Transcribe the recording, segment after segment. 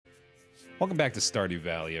Welcome back to Stardew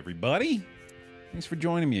Valley, everybody. Thanks for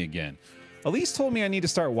joining me again. Elise told me I need to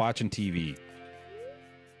start watching TV.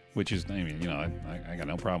 Which is, I mean, you know, I got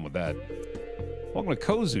no problem with that. Welcome to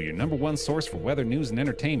Kozu, your #1 source for weather, news, and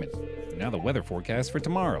entertainment. And now the weather forecast for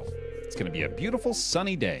tomorrow. It's going to be a beautiful,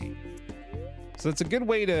 sunny day. So it's a good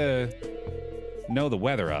way to know the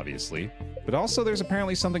weather, obviously. But also, there's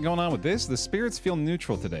apparently something going on with this. The spirits feel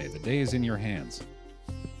neutral today. The day is in your hands.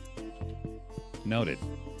 Noted.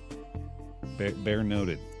 Baer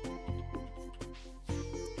noted.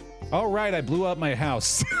 Oh, right, I blew up my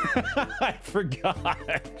house. I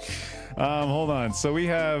forgot. Hold on. So we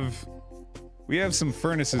have some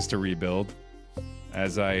furnaces to rebuild,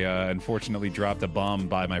 as I unfortunately dropped a bomb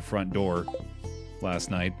by my front door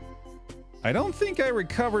last night. I don't think I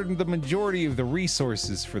recovered the majority of the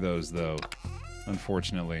resources for those, though.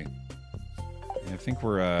 Unfortunately, I think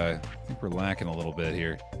we're lacking a little bit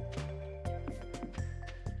here.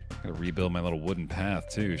 Gotta rebuild my little wooden path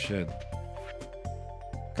too. Shit.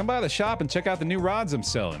 Come by the shop and check out the new rods I'm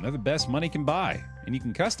selling. They're the best money can buy, and you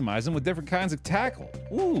can customize them with different kinds of tackle.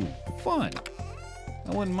 Ooh, fun!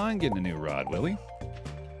 I wouldn't mind getting a new rod, Willie.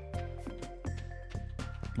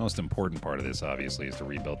 Most important part of this, obviously, is to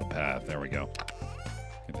rebuild the path. There we go.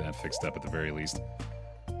 Get that fixed up at the very least.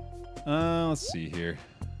 Let's see here.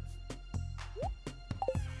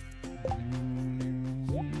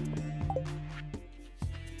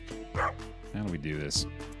 How do we do this?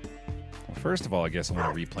 Well, first of all, I guess I want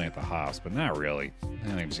to replant the hops, but not really. I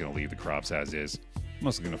think I'm just going to leave the crops as is. I'm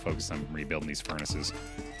mostly going to focus on rebuilding these furnaces.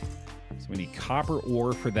 So we need copper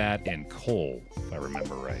ore for that and coal, if I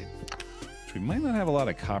remember right. Which we might not have a lot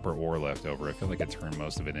of copper ore left over. I feel like I turned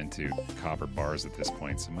most of it into copper bars at this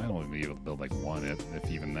point, so I might only be able to build like one,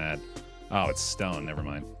 if even that. Oh, it's stone. Never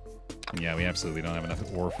mind. And yeah, we absolutely don't have enough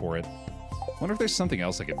ore for it. I wonder if there's something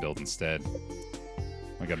else I could build instead.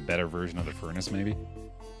 Like a better version of the furnace, maybe?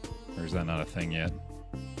 Or is that not a thing yet?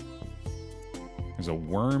 There's a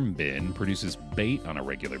worm bin, produces bait on a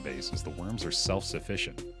regular basis. The worms are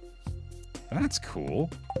self-sufficient. That's cool.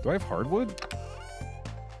 Do I have hardwood?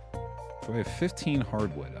 Do I have 15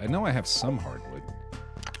 hardwood? I know I have some hardwood.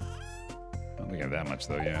 I don't think I have that much,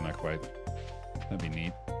 though. Yeah, not quite. That'd be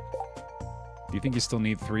neat. Do you think you still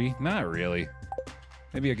need 3? Not really.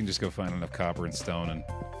 Maybe I can just go find enough copper and stone and...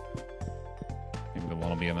 maybe the one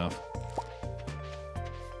will be enough.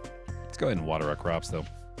 Let's go ahead and water our crops, though.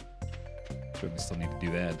 Sure, we still need to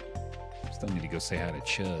do that. Still need to go say hi to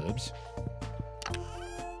Chubbs.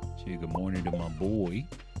 Say good morning to my boy.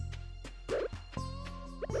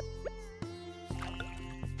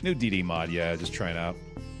 New DD mod, yeah, just trying out.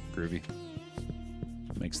 Groovy.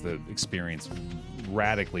 Makes the experience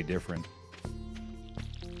radically different.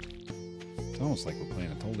 It's almost like we're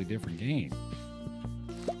playing a totally different game.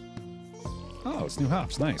 Oh, it's new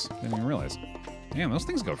hops. Nice. Didn't even realize. Damn, those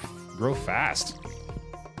things grow fast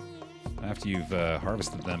after you've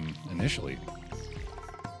harvested them initially.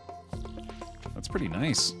 That's pretty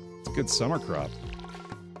nice. It's a good summer crop.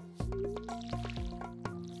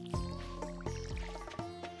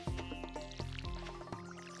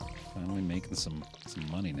 Finally making some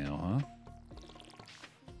money now,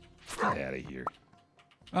 huh? Get out of here.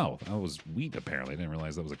 Oh, that was wheat, apparently. I didn't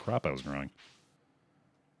realize that was a crop I was growing.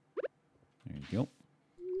 There you go.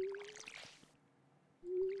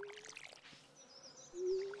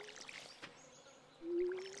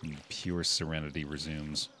 And pure serenity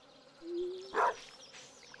resumes.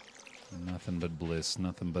 Nothing but bliss,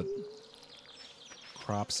 nothing but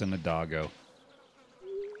crops and a doggo.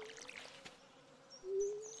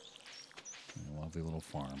 A lovely little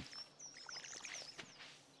farm.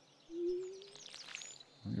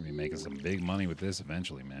 We're gonna be making some big money with this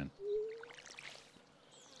eventually, man.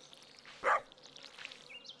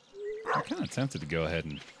 I'm kind of tempted to go ahead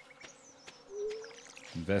and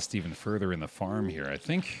invest even further in the farm here. I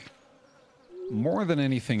think more than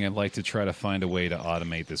anything, I'd like to try to find a way to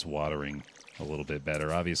automate this watering a little bit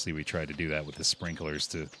better. Obviously, we tried to do that with the sprinklers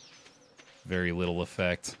to very little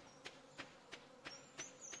effect.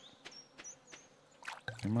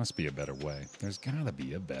 There must be a better way. There's gotta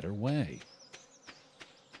be a better way.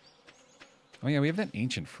 Oh yeah, we have that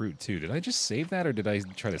ancient fruit too. Did I just save that or did I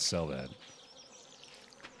try to sell that?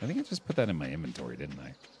 I think I just put that in my inventory, didn't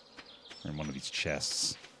I? Or in one of these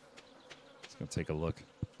chests. Let's go take a look.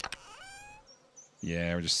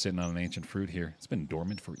 Yeah, we're just sitting on an ancient fruit here. It's been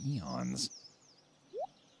dormant for eons.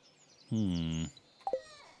 I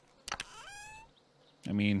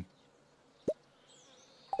mean...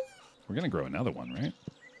 we're gonna grow another one, right?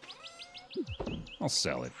 I'll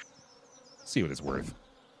sell it. See what it's worth.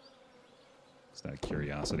 It's that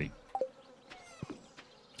curiosity.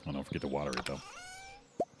 Oh, don't forget to water it, though.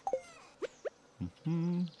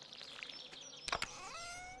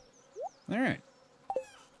 All right.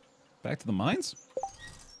 Back to the mines.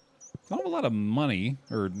 Don't have a lot of money,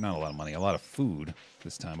 or not a lot of money, a lot of food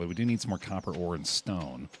this time, but we do need some more copper ore and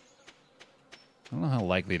stone. I don't know how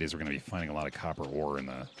likely it is we're going to be finding a lot of copper ore in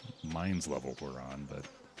the mines level we're on, but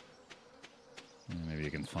maybe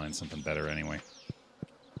you can find something better anyway.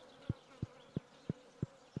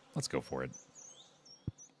 Let's go for it.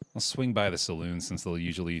 I'll swing by the saloon since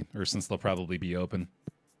they'll probably be open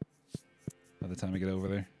by the time I get over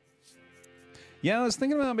there. Yeah, I was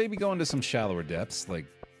thinking about maybe going to some shallower depths, like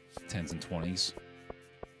 10s and 20s.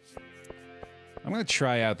 I'm going to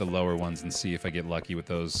try out the lower ones and see if I get lucky with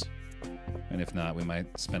those. And if not, we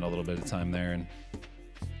might spend a little bit of time there and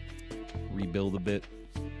rebuild a bit.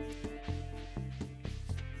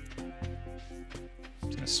 I'm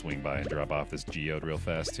just going to swing by and drop off this geode real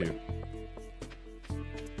fast, too.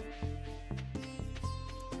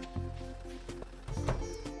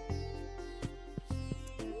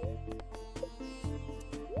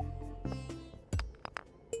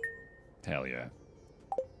 Hell yeah.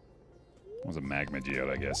 It was a magma geode,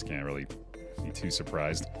 I guess. Can't really be too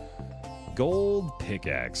surprised. Gold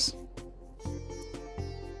pickaxe.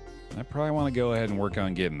 I probably want to go ahead and work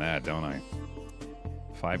on getting that, don't I?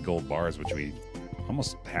 5 gold bars, which we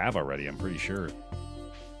almost have already, I'm pretty sure.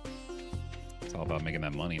 It's all about making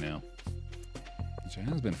that money now. Which it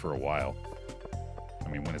has been for a while. I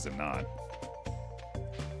mean, when is it not?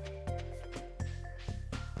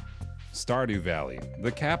 Stardew Valley,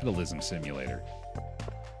 the capitalism simulator.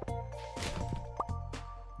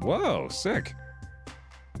 Whoa, sick.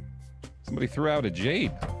 Somebody threw out a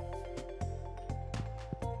jade.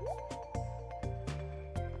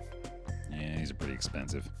 Yeah, these are pretty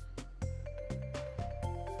expensive.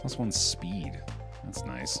 +1 speed. That's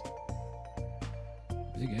nice.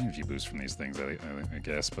 Big energy boost from these things, I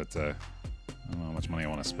guess, but I don't know how much money I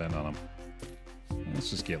want to spend on them.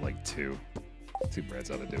 Let's just get like 2. 2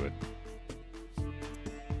 breads ought to do it.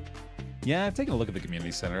 Yeah, I've taken a look at the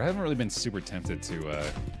community center. I haven't really been super tempted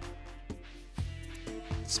to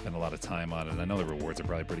spend a lot of time on it. I know the rewards are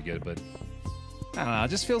probably pretty good, but I don't know. It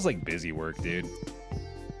just feels like busy work, dude.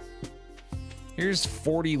 Here's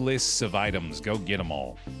 40 lists of items. Go get them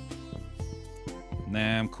all.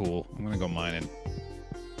 Nah, I'm cool. I'm gonna go mining.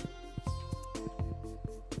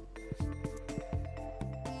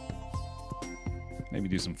 Maybe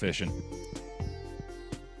do some fishing.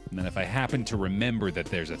 And then if I happen to remember that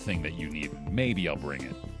there's a thing that you need, maybe I'll bring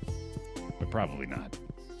it. But probably not.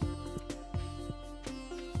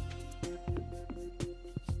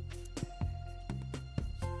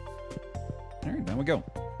 Alright, down we go.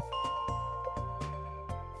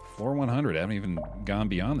 Floor 100. I haven't even gone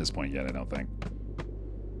beyond this point yet, I don't think.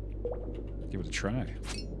 Give it a try.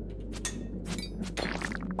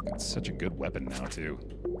 It's such a good weapon now, too.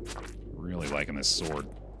 Really liking this sword.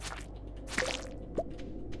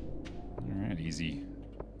 Alright, easy.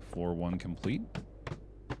 Floor 1 complete.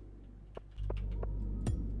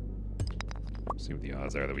 See what the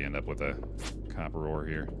odds are that we end up with a copper ore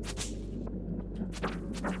here.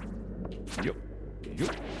 Yup.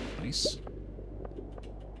 Yup. Nice.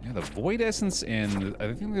 Yeah, the void essence, and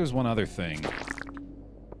I think there's one other thing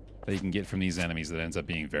that you can get from these enemies that ends up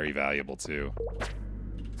being very valuable, too.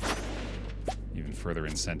 Even further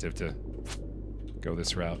incentive to go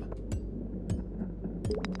this route.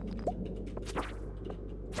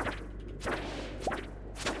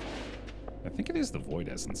 I think it is the void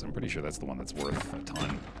essence. I'm pretty sure that's the one that's worth a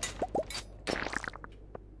ton.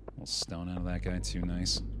 A little stone out of that guy, too.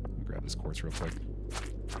 Nice. Let me grab this quartz real quick.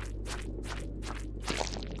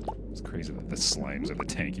 It's crazy that the slimes are the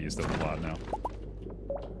tankiest of the lot now.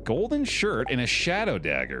 Golden shirt and a shadow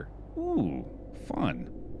dagger. Ooh, fun.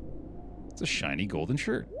 It's a shiny golden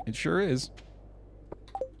shirt. It sure is.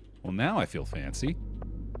 Well, now I feel fancy.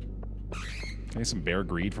 Okay, some bear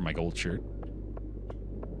greed for my gold shirt.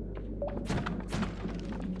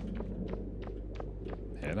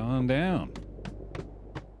 Head on down.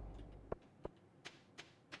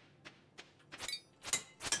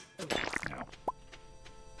 Ow.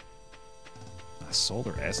 A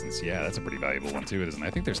solar essence. Yeah, that's a pretty valuable one too, isn't it? I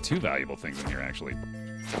think there's 2 valuable things in here, actually.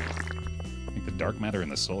 I think the dark matter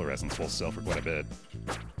and the solar essence will sell for quite a bit.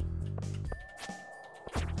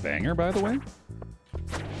 Banger, by the way?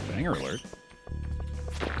 Banger alert.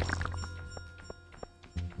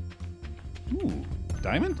 Ooh,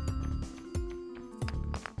 diamond?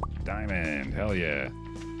 Diamond, hell yeah.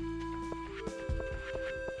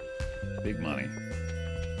 Big money.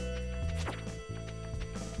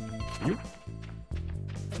 Yoop.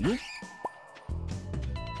 Yoop.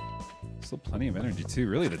 Still plenty of energy, too.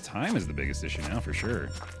 Really, the time is the biggest issue now, for sure.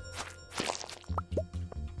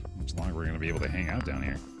 long as we're going to be able to hang out down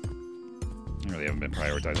here. I really haven't been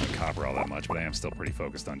prioritizing the copper all that much, but I am still pretty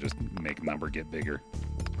focused on just making number get bigger.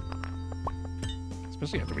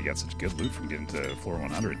 Especially after we got such good loot from getting to floor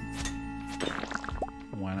 100.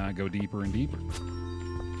 Why not go deeper and deeper?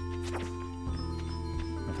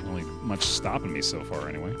 Nothing really much stopping me so far,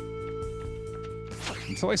 anyway.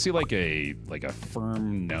 Until I see like a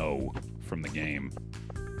firm no from the game,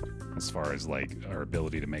 as far as like our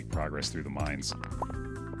ability to make progress through the mines.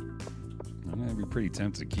 I'm gonna be pretty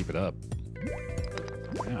tempted to keep it up.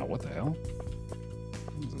 Wow, what the hell?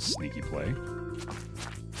 That was a sneaky play.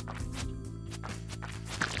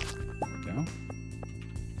 There we go.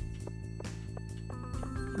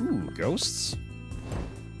 Ooh, ghosts?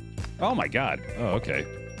 Oh my god. Oh, okay.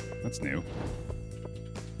 That's new.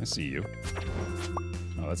 I see you.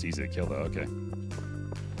 Oh, that's easy to kill though, okay.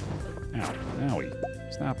 Ow. Owie.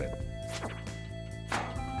 Stop it.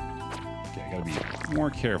 Okay, I gotta be more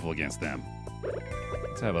careful against them.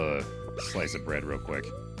 Let's have a slice of bread real quick.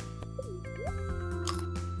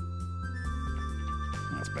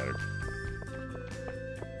 That's better.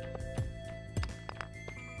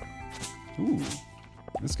 Ooh.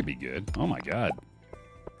 This could be good. Oh my god.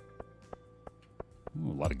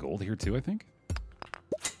 Ooh, a lot of gold here too, I think.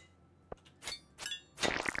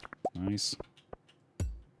 Nice.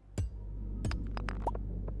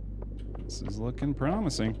 This is looking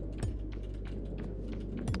promising.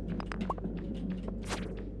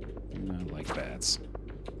 I like bats.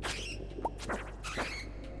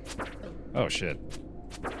 Oh shit.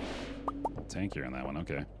 Tankier on that one,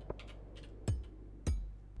 okay.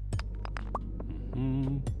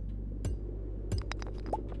 And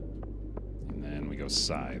then we go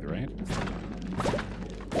scythe, right?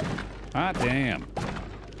 Hot damn.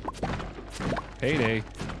 Payday.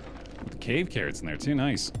 With the cave carrots in there too,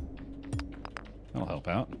 nice. That'll help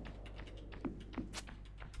out.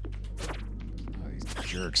 Oh, these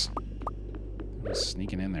jerks. They're just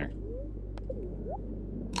sneaking in there.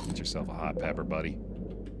 Get yourself a hot pepper, buddy.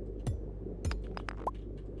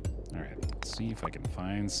 Alright, let's see if I can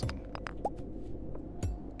find some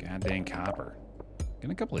goddamn copper.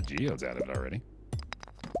 Getting a couple of geodes out of it already.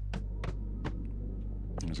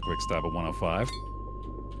 There's a quick stop at 105.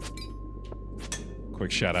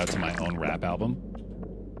 Quick shout out to my own rap album.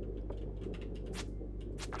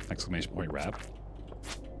 Exclamation point rap.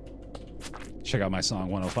 Check out my song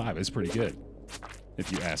 105. It's pretty good,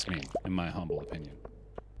 if you ask me, in my humble opinion.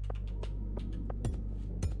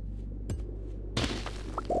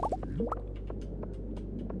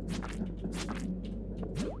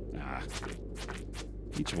 Ah.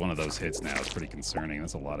 Each one of those hits now is pretty concerning.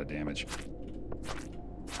 That's a lot of damage.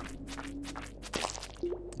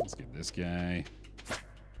 Let's get this guy.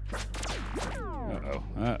 Uh-oh.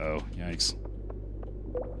 Uh-oh. Yikes.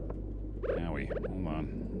 Owie. Hold on.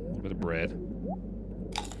 A little bit of bread.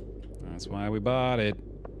 That's why we bought it.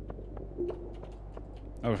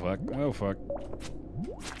 Oh, fuck. Oh, fuck.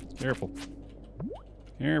 Careful.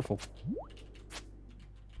 Careful.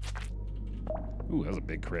 Ooh, that was a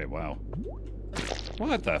big crit. Wow.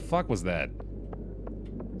 What the fuck was that?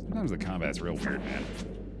 Sometimes the combat's real weird, man.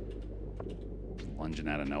 Just lunging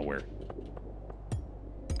out of nowhere.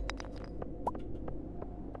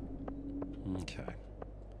 Okay.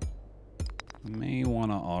 I may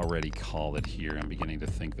want to already call it here. I'm beginning to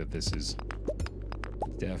think that this is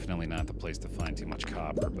definitely not the place to find too much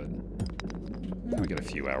copper, but we got a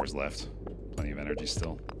few hours left. Plenty of energy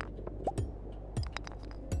still.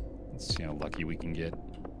 Let's see how lucky we can get.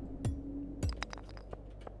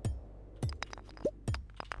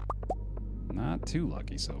 Not too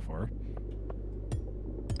lucky so far.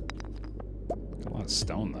 Got a lot of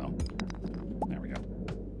stone, though. There we go.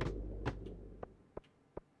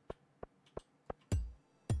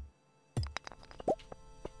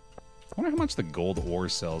 I wonder how much the gold ore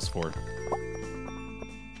sells for.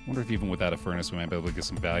 I wonder if even without a furnace we might be able to get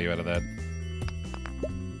some value out of that. I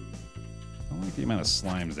don't like the amount of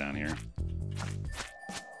slimes down here.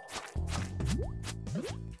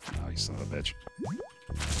 Oh, you son of a bitch.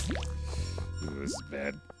 Ooh, this is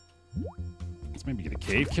bad. Let's maybe get a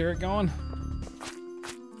cave carrot going.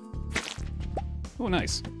 Oh,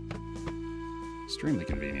 nice. Extremely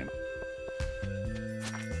convenient.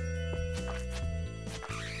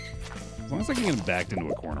 As long as I can get him backed into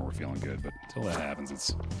a corner, we're feeling good. But until that happens,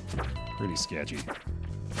 it's pretty sketchy.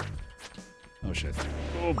 Oh, shit.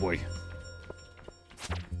 Oh, boy.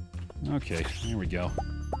 Okay, here we go.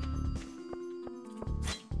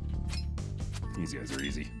 These guys are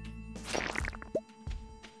easy.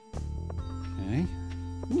 Okay.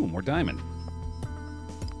 Ooh, more diamond.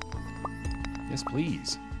 Yes,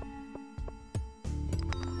 please.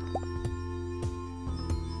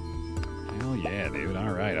 dude.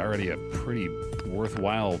 All right, already a pretty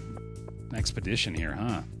worthwhile expedition here,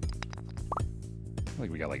 huh? I feel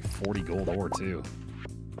like we got like 40 gold ore, too.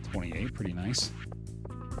 28, pretty nice.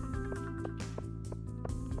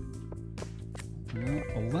 Well,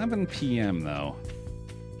 11 p.m., though.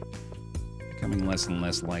 Becoming less and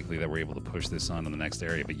less likely that we're able to push this on to the next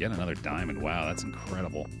area, but yet another diamond. Wow, that's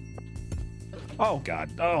incredible. Oh, God.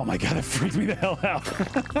 Oh, my God, that freaked me the hell out.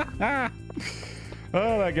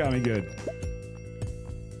 Oh, that got me good.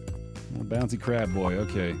 Oh, bouncy crab boy,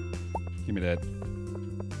 okay. Give me that.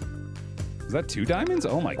 Is that 2 diamonds?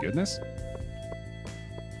 Oh, my goodness.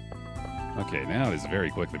 Okay, now it is very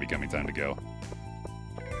quickly becoming time to go.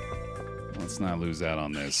 Let's not lose out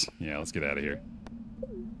on this. Yeah, let's get out of here.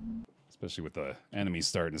 Especially with the enemies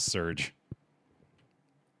starting to surge.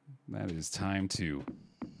 That is time to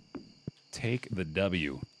take the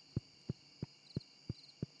W.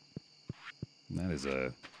 And that is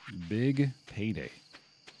a big payday.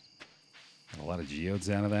 Got a lot of geodes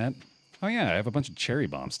out of that. Oh yeah, I have a bunch of cherry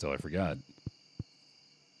bombs still, I forgot.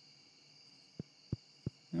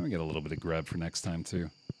 And we get a little bit of grub for next time too.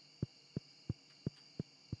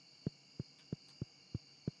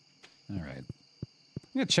 Alright. I'm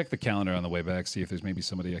gonna check the calendar on the way back, see if there's maybe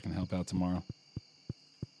somebody I can help out tomorrow.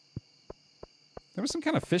 There was some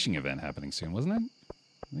kind of fishing event happening soon, wasn't it?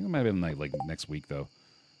 I think it might have been like next week, though.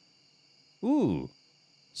 Ooh.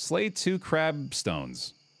 Slay 2 crab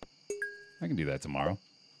stones. I can do that tomorrow.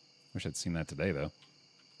 Wish I'd seen that today, though.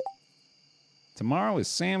 Tomorrow is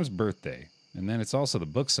Sam's birthday. And then it's also the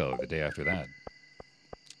bookseller the day after that.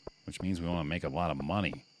 Which means we want to make a lot of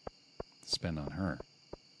money to spend on her.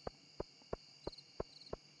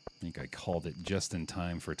 I think I called it just in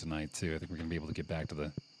time for tonight, too. I think we're going to be able to get back to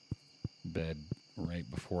the bed right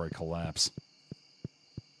before I collapse.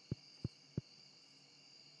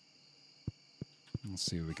 Let's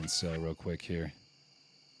see what we can sell real quick here.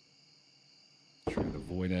 Try the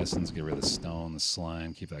void essence, get rid of the stone, the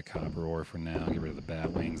slime, keep that copper ore for now, get rid of the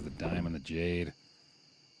bat wings, the diamond, the jade.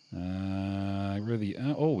 Get rid of the,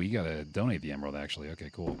 oh, we gotta donate the emerald actually.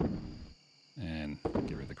 Okay, cool. And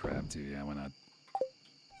get rid of the crab too. Yeah, why not?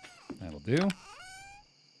 That'll do.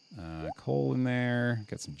 Coal in there.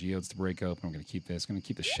 Got some geodes to break open. I'm going to keep this. Going to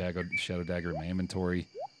keep the shadow dagger in my inventory.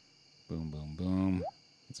 Boom, boom, boom.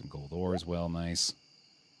 Get some gold ore as well. Nice.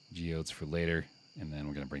 Geodes for later. And then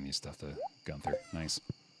we're going to bring these stuff to Gunther. Nice.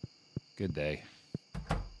 Good day.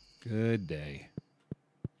 Good day.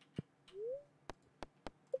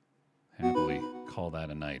 Happily call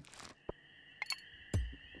that a night.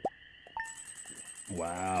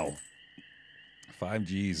 Wow. 5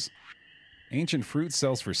 Gs. Ancient fruit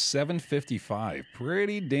sells for $7.55.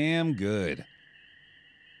 Pretty damn good.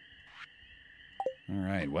 All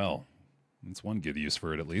right, well, that's one good use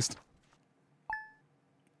for it at least.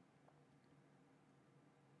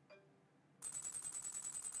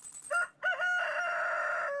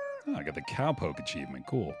 Oh, I got the cowpoke achievement.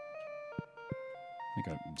 Cool. I think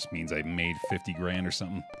that just means I made 50 grand or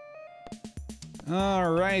something.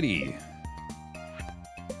 All righty.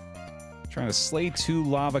 Trying to slay 2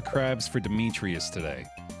 lava crabs for Demetrius today.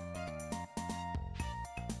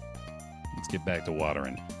 Let's get back to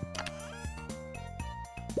watering.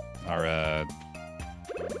 Our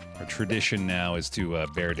tradition now is to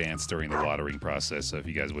bear dance during the watering process, so if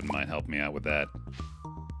you guys wouldn't mind helping me out with that.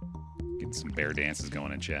 Getting some bear dances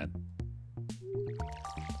going in chat.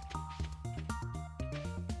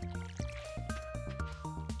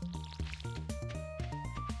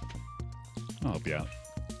 I'll help you out.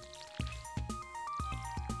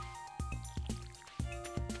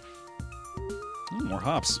 More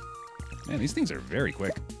hops. Man, these things are very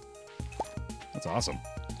quick. That's awesome.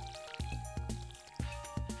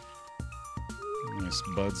 Nice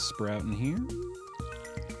buds sprouting here.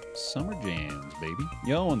 Summer jams, baby.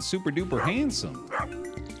 Yo, and super duper handsome.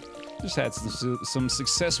 Just had some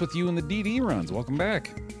success with you in the DD runs. Welcome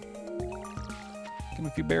back. Give him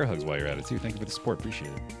a few bear hugs while you're at it, too. Thank you for the support.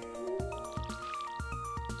 Appreciate it.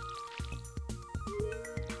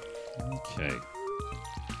 Okay.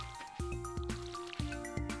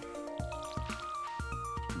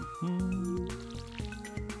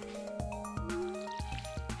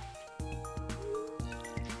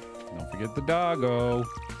 Get the doggo.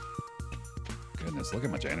 Goodness, look how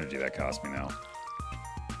much energy that cost me now.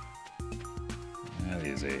 That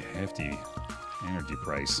is a hefty energy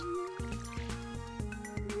price.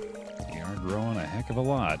 We are growing a heck of a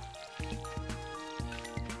lot. Can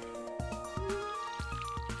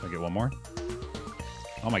I get one more?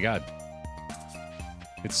 Oh my god.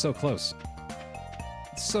 It's so close.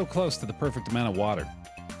 It's so close to the perfect amount of water.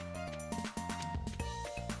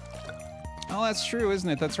 Oh, that's true, isn't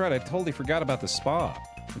it? That's right. I totally forgot about the spa,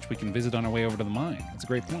 which we can visit on our way over to the mine. That's a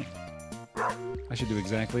great point. I should do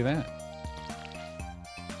exactly that.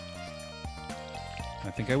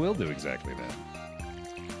 I think I will do exactly that.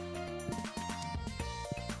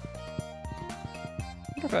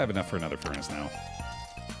 I wonder if I have enough for another furnace now.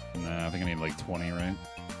 Nah, I think I need like 20, right?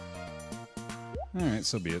 Alright,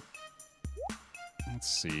 so be it. Let's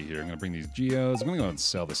see here. I'm going to bring these geodes. I'm going to go and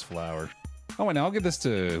sell this flour. Oh, and I'll give this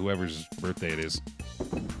to whoever's birthday it is.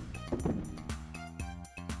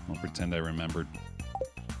 I'll pretend I remembered.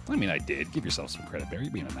 I mean, I did. Give yourself some credit, Baer.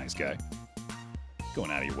 You're being a nice guy.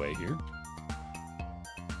 Going out of your way here.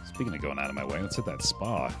 Speaking of going out of my way, let's hit that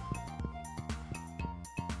spa.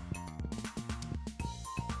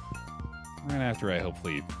 Right after I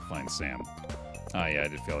hopefully find Sam. Ah, yeah, I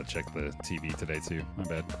did fail to check the TV today, too. My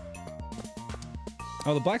bad.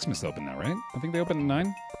 Oh, the blacksmith's open now, right? I think they open at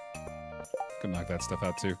 9. Could knock that stuff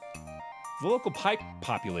out, too. The local pike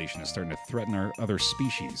population is starting to threaten our other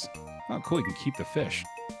species. Oh, cool, you can keep the fish.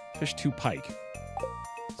 Fish 2 pike.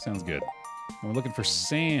 Sounds good. And we're looking for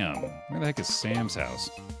Sam. Where the heck is Sam's house?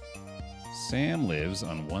 Sam lives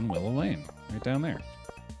on 1 Willow Lane. Right down there.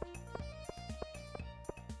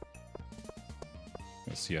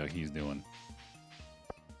 Let's see how he's doing.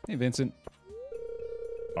 Hey, Vincent.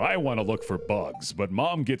 I want to look for bugs, but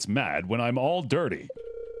Mom gets mad when I'm all dirty.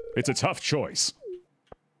 It's a tough choice.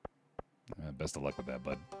 Best of luck with that,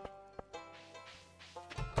 bud.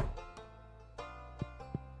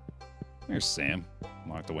 There's Sam,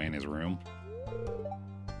 locked away in his room.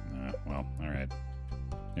 Well, all right.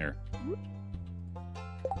 Here.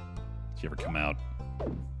 Did you ever come out?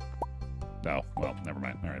 Oh, well, never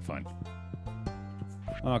mind. All right, fine.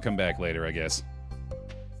 I'll come back later, I guess.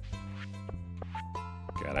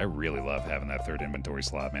 God, I really love having that 3rd inventory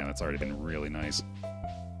slot, man. That's already been really nice.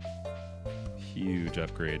 Huge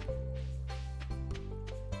upgrade.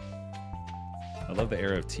 I love the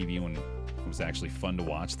era of TV when it was actually fun to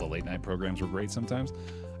watch. The late night programs were great sometimes.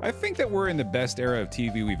 I think that we're in the best era of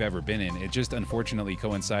TV we've ever been in. It just unfortunately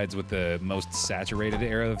coincides with the most saturated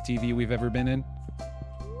era of TV we've ever been in.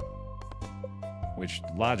 Which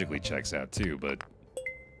logically checks out too, but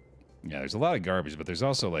yeah, there's a lot of garbage, but there's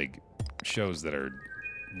also like shows that are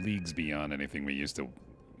leagues beyond anything we used to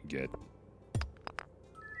get.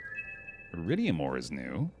 Iridium ore is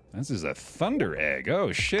new. This is a thunder egg.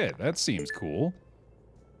 Oh shit, that seems cool.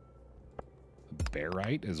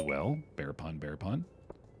 Barite as well. Bear pun, bear pun.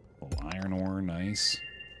 Oh, iron ore, nice.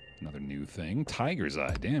 Another new thing. Tiger's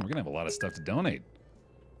eye. Damn, we're gonna have a lot of stuff to donate.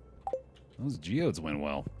 Those geodes went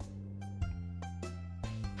well.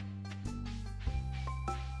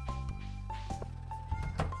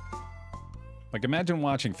 Like, imagine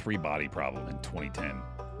watching 3 Body Problem in 2010.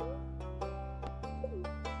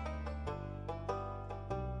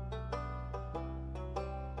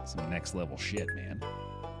 Some next level shit, man.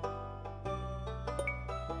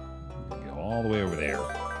 Go all the way over there.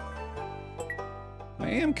 I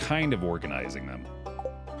am kind of organizing them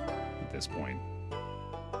at this point.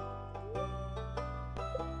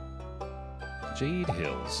 Jade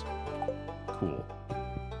Hills. Cool.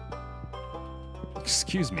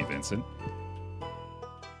 Excuse me, Vincent.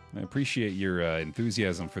 I appreciate your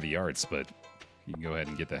enthusiasm for the arts, but you can go ahead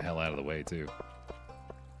and get the hell out of the way, too.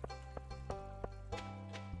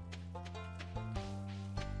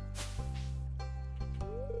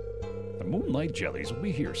 The moonlight jellies will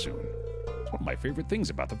be here soon. It's one of my favorite things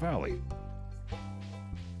about the valley.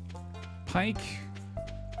 Pike.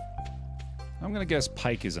 I'm going to guess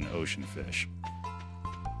pike is an ocean fish.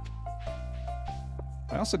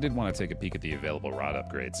 I also did want to take a peek at the available rod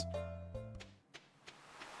upgrades.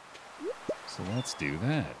 So let's do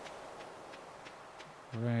that.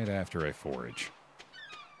 Right after I forage.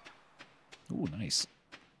 Ooh, nice.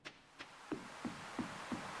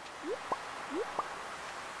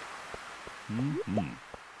 Mm-hmm.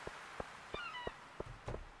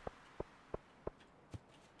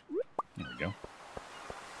 There we go.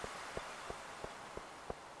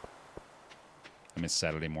 I miss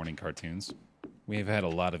Saturday morning cartoons. We have had a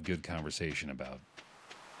lot of good conversation about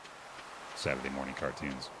Saturday morning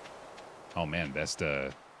cartoons. Oh man, best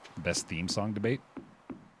theme song debate?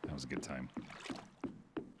 That was a good time.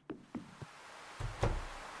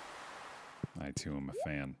 I too am a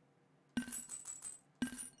fan.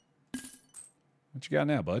 What you got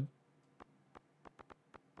now, bud?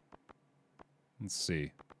 Let's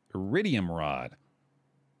see. Iridium rod.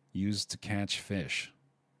 Used to catch fish.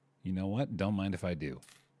 You know what? Don't mind if I do.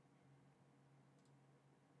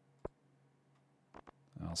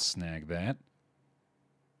 I'll snag that.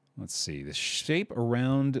 Let's see. The shape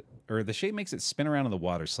around, or the shape makes it spin around in the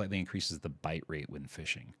water, slightly increases the bite rate when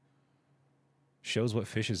fishing. Shows what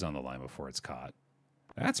fish is on the line before it's caught.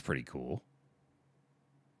 That's pretty cool.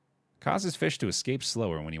 Causes fish to escape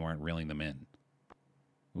slower when you aren't reeling them in.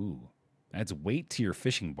 Ooh. Adds weight to your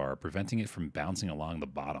fishing bar, preventing it from bouncing along the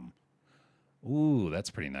bottom. Ooh, that's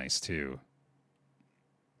pretty nice, too.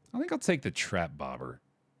 I think I'll take the trap bobber.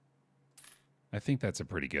 I think that's a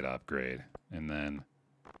pretty good upgrade. And then,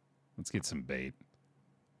 let's get some bait.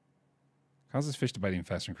 Causes fish to bite even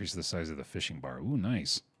faster, increases the size of the fishing bar. Ooh,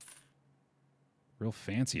 nice. Real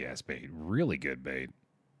fancy-ass bait. Really good bait.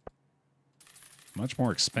 Much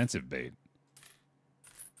more expensive bait.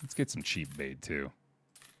 Let's get some cheap bait, too.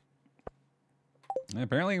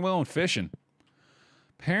 Apparently going fishing.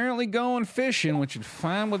 Apparently going fishing, which is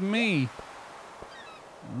fine with me.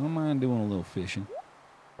 I don't mind doing a little fishing.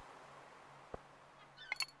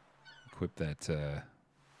 Equip that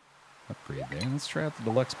upgrade there. Let's try out the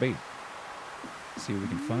deluxe bait. See what we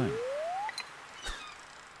can find.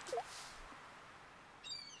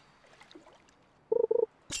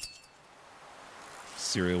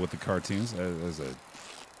 Cereal with the cartoons. That is a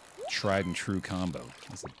tried and true combo.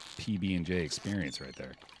 That's a PB&J experience right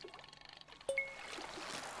there.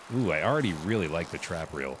 Ooh, I already really like the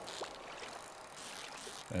trap reel.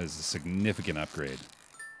 That is a significant upgrade.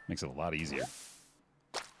 Makes it a lot easier.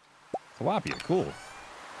 Tilapia, cool.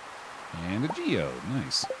 And a Geo,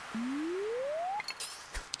 nice.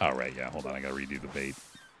 All right, yeah, hold on, I gotta redo the bait.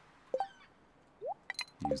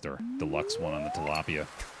 Used our deluxe one on the tilapia,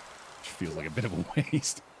 which feels like a bit of a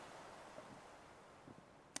waste.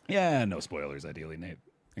 Yeah, no spoilers, ideally, Nate.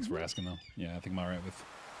 Thanks for asking, though. Yeah, I think I'm all right with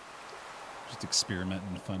just experimenting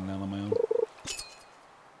and finding out on my own.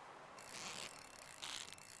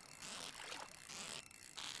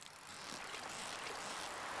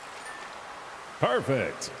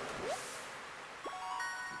 Perfect.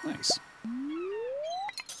 Nice. All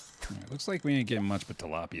right, looks like we ain't getting much but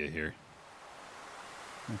tilapia here.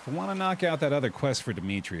 If I want to knock out that other quest for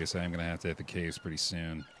Demetrius, I'm going to have to hit the caves pretty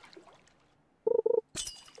soon.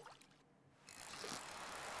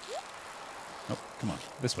 Oh, come on.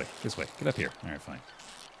 This way. This way. Get up here. All right, fine.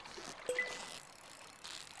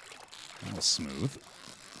 That was smooth.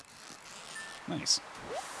 Nice.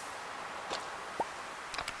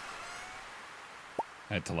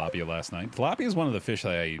 I had tilapia last night. Tilapia is one of the fish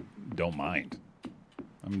that I don't mind.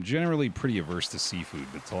 I'm generally pretty averse to seafood,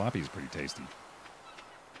 but tilapia is pretty tasty.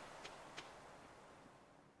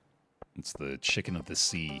 It's the chicken of the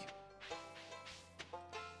sea.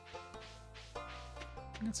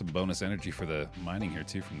 I got some bonus energy for the mining here,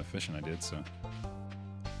 too, from the fishing I did, so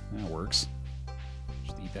that works.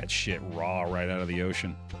 Just eat that shit raw right out of the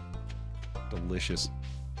ocean. Delicious.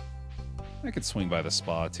 I could swing by the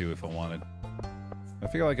spa, too, if I wanted. I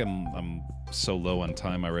feel like I'm so low on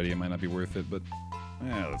time already, it might not be worth it, but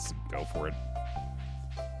yeah, let's go for it.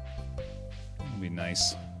 It'll be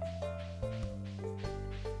nice.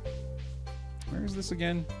 Where is this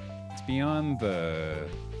again? It's beyond the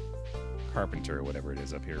carpenter or whatever it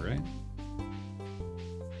is up here, right?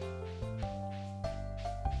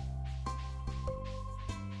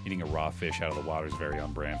 Eating a raw fish out of the water is very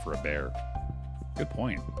on brand for a bear. Good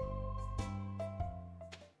point.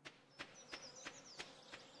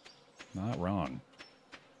 Not wrong.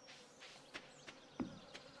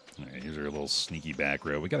 All right, here's our little sneaky back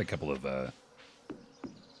row. We got a couple of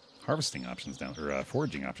harvesting options down, or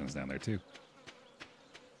foraging options down there too.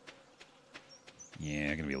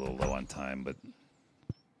 Yeah, gonna be a little low on time, but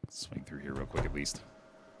let's swing through here real quick at least.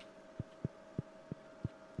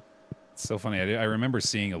 It's so funny. I remember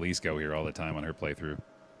seeing Elise go here all the time on her playthrough.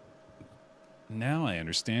 Now I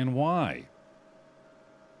understand why.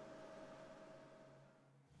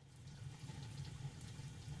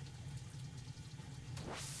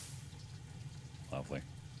 Lovely.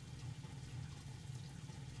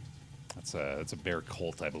 That's a bear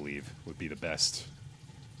cult, I believe, would be the best.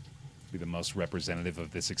 Be the most representative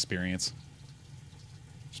of this experience.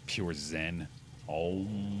 Just pure zen. Oh.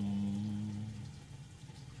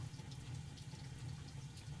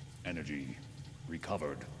 Energy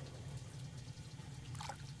recovered.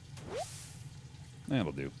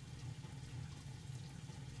 That'll do.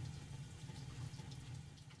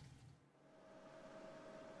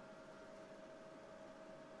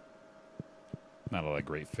 Not a lot of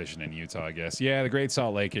great fishing in Utah, I guess. Yeah, the Great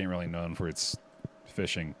Salt Lake ain't really known for its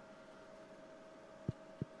fishing.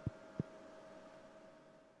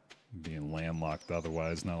 Being landlocked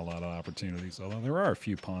otherwise, not a lot of opportunities. Although there are a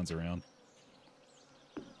few ponds around.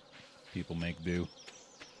 People make do.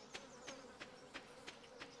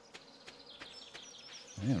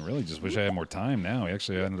 Man, I really just wish I had more time now.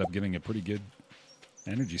 Actually, I ended up getting a pretty good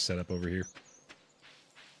energy setup over here.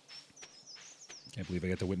 Can't believe I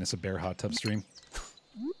got to witness a Baer hot tub stream.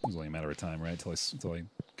 It was only a matter of time, right? Until I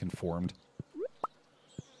conformed.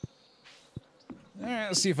 Alright,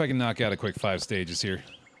 let's see if I can knock out a quick 5 stages here.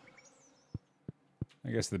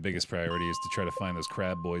 I guess the biggest priority is to try to find those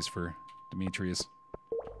crab boys for Demetrius.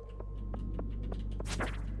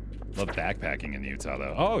 Love backpacking in Utah,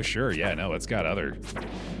 though. Oh, sure, yeah, no, it's got other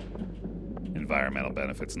environmental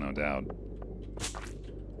benefits, no doubt.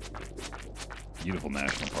 Beautiful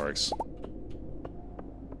national parks.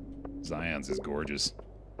 Zion's is gorgeous.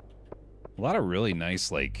 A lot of really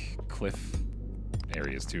nice, like, cliff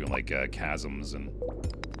areas, too, like chasms and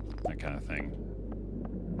that kind of thing.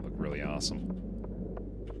 Look really awesome.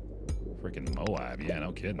 Freaking Moab, yeah,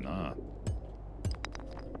 no kidding, huh?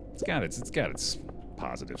 It's got its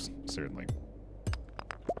positives, certainly.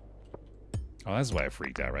 Oh, that's why I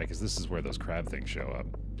freaked out, right? Because this is where those crab things show up.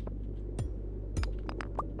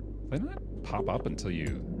 They not pop up until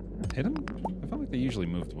you hit them? I felt like they usually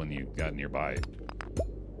moved when you got nearby.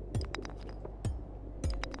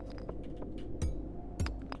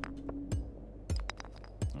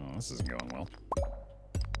 Oh, this isn't going well.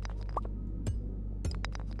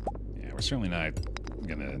 Yeah, we're certainly not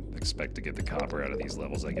gonna expect to get the copper out of these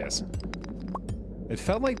levels, I guess. It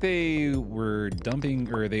felt like they were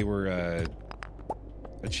dumping, or they were a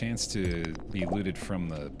chance to be looted from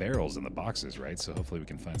the barrels in the boxes, right? So hopefully we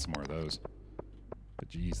can find some more of those. But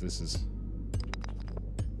geez, this is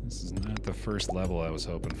not the first level I was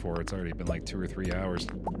hoping for. It's already been like 2 or 3 hours.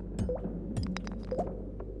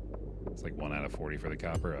 It's like 1 out of 40 for the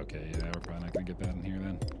copper. Okay, yeah, we're probably not gonna get that in here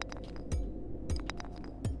then.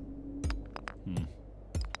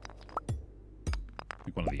 I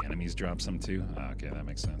think one of the enemies dropped some too. Ah, okay, that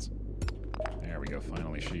makes sense. There we go,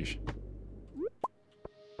 finally, sheesh.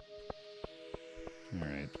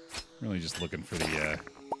 Alright. Really just looking for the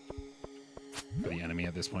enemy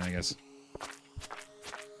at this point, I guess.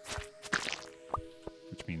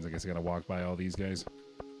 Which means I guess I gotta walk by all these guys.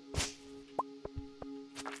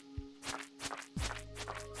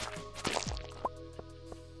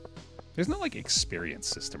 There's no, like, experience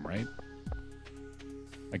system, right?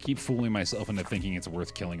 I keep fooling myself into thinking it's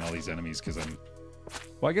worth killing all these enemies because I'm...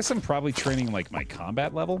 Well, I guess I'm probably training, like, my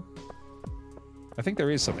combat level. I think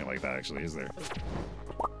there is something like that, actually, is there?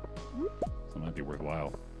 So it might be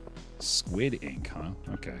worthwhile. Squid ink, huh?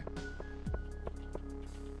 Okay.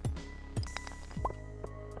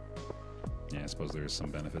 Yeah, I suppose there is some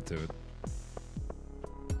benefit to it.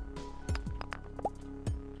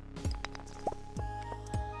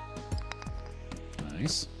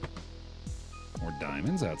 Nice. More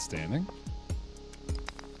diamonds, outstanding.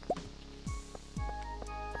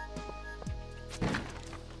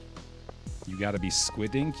 You gotta be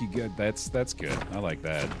squid ink. You got that's good. I like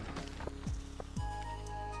that.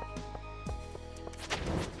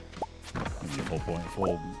 Maybe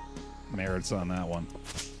full merits on that one.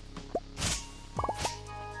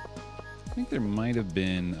 I think there might have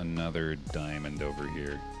been another diamond over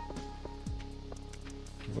here.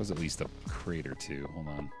 There was at least a crate or two. Hold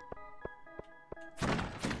on.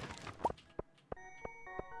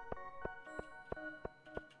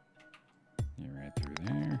 You're right through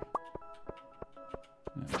there.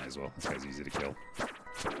 Might as well. This guy's easy to kill.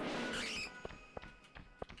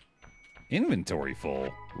 Inventory full.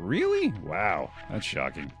 Really? Wow. That's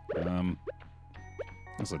shocking.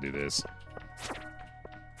 Let's do this.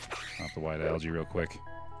 Off the white algae real quick.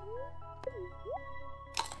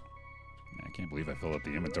 I can't believe I filled up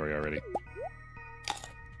the inventory already.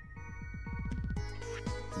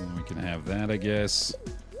 And we can have that, I guess.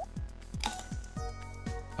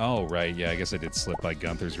 Oh, right. Yeah, I guess I did slip by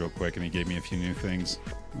Gunther's real quick, and he gave me a few new things.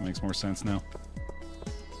 That makes more sense now.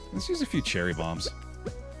 Let's use a few cherry bombs.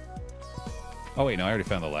 Oh, wait, no, I already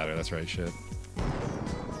found the ladder. That's right, shit.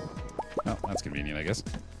 Oh, that's convenient, I guess.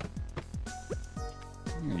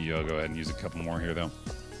 I'll go ahead and use a couple more here, though.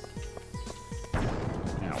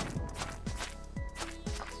 Ow.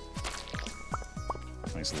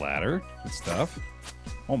 Nice ladder. Good stuff.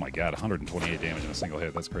 Oh my god, 128 damage in a single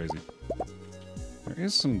hit. That's crazy. There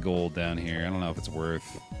is some gold down here. I don't know if it's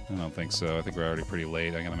worth... I don't think so. I think we're already pretty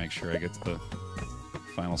late. I gotta make sure I get to the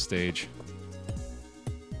final stage.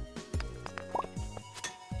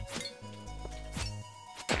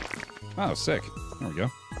 Oh, sick. There we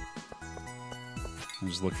go. I'll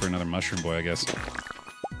just look for another mushroom boy, I guess.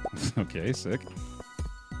 Okay, sick.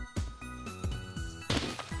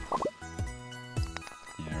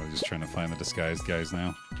 Yeah, we're just trying to find the disguised guys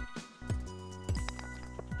now.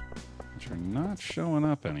 Which are not showing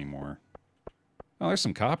up anymore. Oh, there's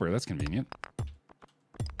some copper. That's convenient.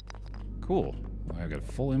 Cool. Oh, I've got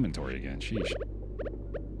full inventory again. Sheesh.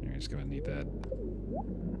 You're just gonna need that.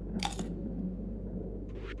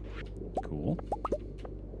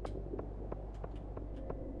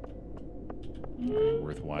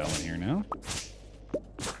 while in here now.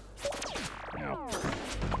 Ow.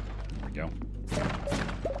 There we go.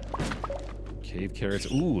 Cave carrots.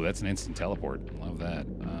 Ooh, that's an instant teleport. Love that.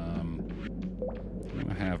 I'm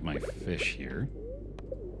gonna have my fish here.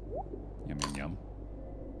 Yum, yum, yum.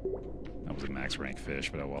 That was a max rank fish,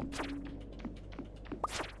 but oh well.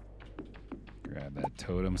 Grab that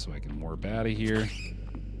totem so I can warp out of here.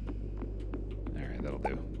 Alright, that'll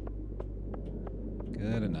do.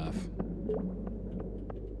 Good enough.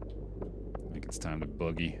 I think it's time to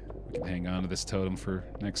boogie. We can hang on to this totem for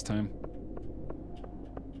next time.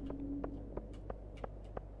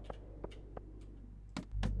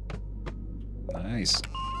 Nice.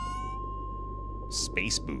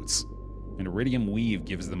 Space boots. An iridium weave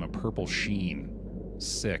gives them a purple sheen.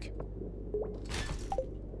 Sick.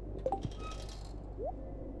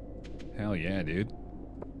 Hell yeah, dude.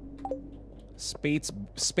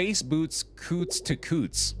 Space boots coots to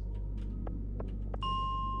coots.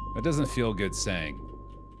 That doesn't feel good saying.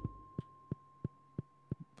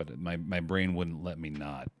 But my brain wouldn't let me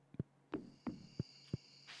not.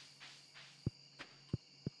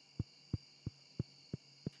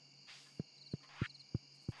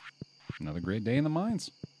 Another great day in the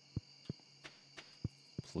mines.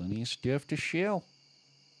 Plenty of stuff to shell.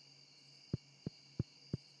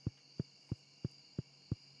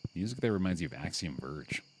 Music that reminds you of Axiom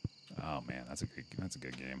Verge. Oh man, that's a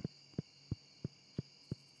good game.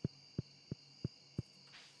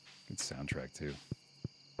 Good soundtrack too.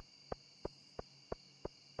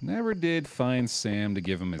 Never did find Sam to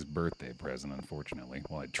give him his birthday present, unfortunately.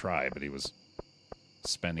 Well, I tried, but he was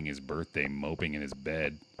spending his birthday moping in his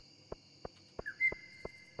bed.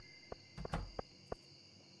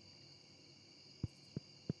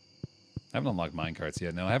 I haven't unlocked minecarts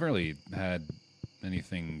yet. No, I haven't really had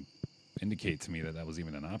anything indicate to me that that was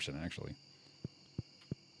even an option, actually.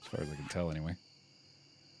 As far as I can tell, anyway.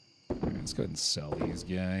 Right, let's go ahead and sell these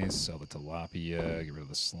guys. Sell the tilapia. Get rid of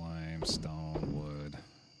the slime, stone, wood.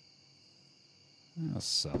 I'll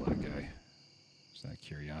sell that guy. Just out of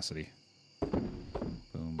curiosity.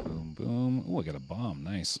 Boom, boom, boom. Oh, I got a bomb.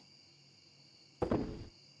 Nice.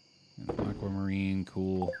 And aquamarine.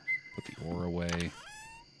 Cool. Put the ore away.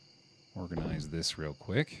 Organize this real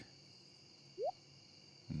quick.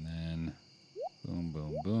 And then boom,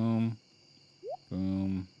 boom, boom.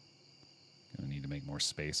 Boom. Gonna need to make more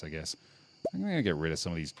space, I guess. I'm gonna get rid of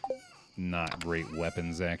some of these not great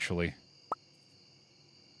weapons, actually.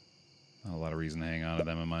 Not a lot of reason to hang on to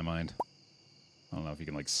them in my mind. I don't know if you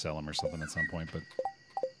can, like, sell them or something at some point, but...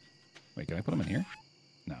 Wait, can I put them in here?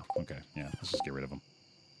 No. Okay, yeah, let's just get rid of them.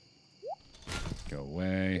 Go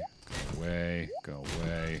away, go away, go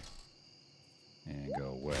away. And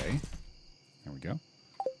go away. There we go.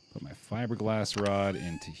 Put my fiberglass rod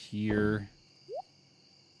into here.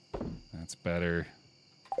 That's better.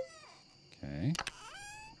 Okay.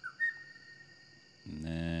 And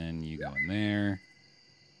then you go in there.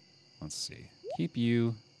 Let's see. Keep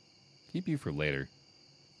you for later.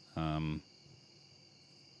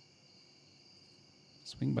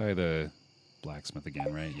 Swing by the blacksmith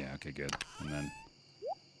again, right? Yeah, okay, good. And then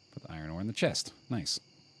put the iron ore in the chest. Nice.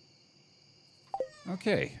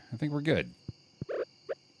 Okay, I think we're good.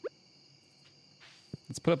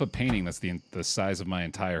 Let's put up a painting that's the size of my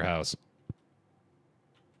entire house.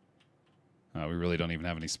 Oh, we really don't even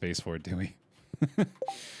have any space for it, do we? All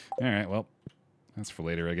right, well, that's for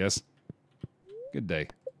later, I guess. Good day.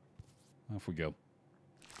 Off we go.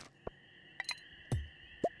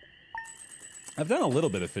 I've done a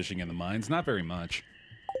little bit of fishing in the mines, not very much.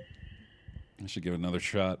 I should give it another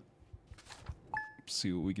shot.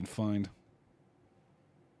 See what we can find.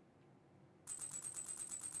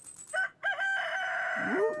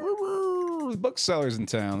 Booksellers in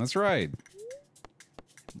town, that's right.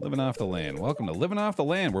 Living off the land. Welcome to Living Off the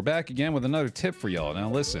Land. We're back again with another tip for y'all. Now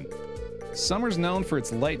listen, summer's known for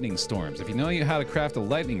its lightning storms. If you know how to craft a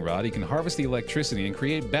lightning rod, you can harvest the electricity and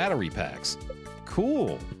create battery packs.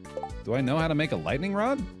 Cool. Do I know how to make a lightning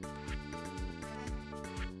rod?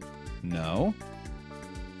 No.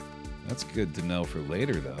 That's good to know for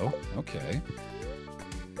later, though. Okay.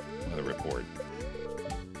 Weather report.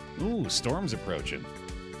 Ooh, storm's approaching.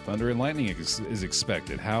 Thunder and lightning is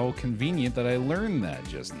expected. How convenient that I learned that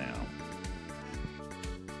just now.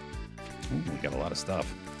 Ooh, we got a lot of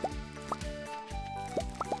stuff.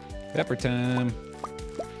 Pepper time.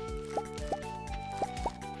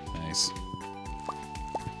 Nice.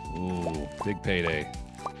 Ooh, big payday.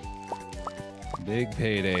 Big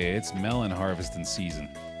payday. It's melon harvesting season.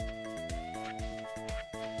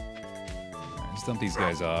 Alright, let's dump these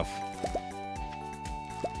guys off.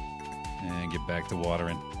 And get back to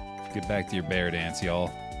watering. Get back to your bear dance,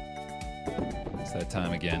 y'all. It's that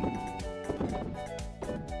time again.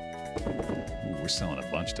 Ooh, we're selling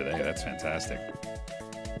a bunch today. That's fantastic. All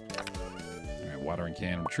right, watering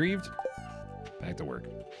can retrieved. Back to work.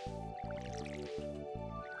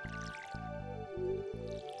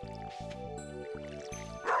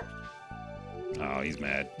 Oh, he's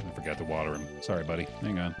mad. I forgot to water him. Sorry, buddy.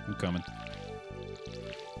 Hang on. I'm coming.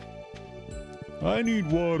 I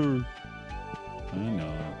need water.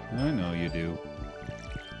 I know you do.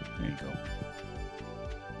 There you go.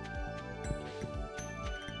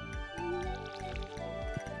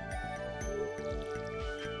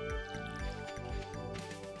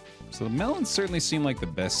 So the melons certainly seem like the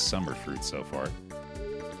best summer fruit so far.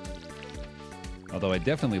 Although I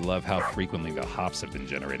definitely love how frequently the hops have been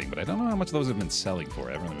generating, but I don't know how much those have been selling for.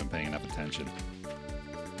 I haven't really been paying enough attention.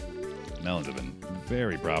 Melons have been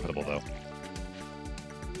very profitable, though.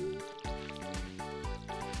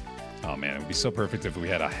 Oh man, it would be so perfect if we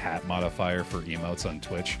had a hat modifier for emotes on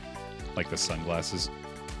Twitch. Like the sunglasses.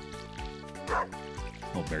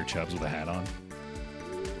 Little bear chubs with a hat on.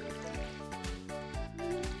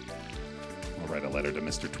 I'll write a letter to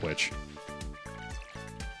Mr. Twitch.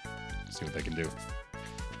 See what they can do.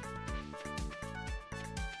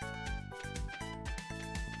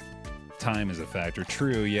 Time is a factor.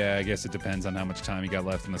 True, yeah, I guess it depends on how much time you got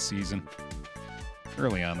left in the season.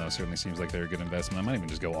 Early on, though, certainly seems like they're a good investment. I might even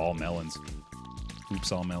just go all melons. Oops,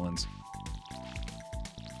 all melons.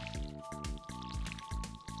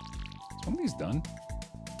 Is one of these done?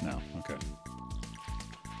 No, okay.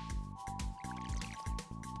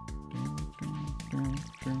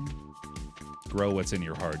 Grow what's in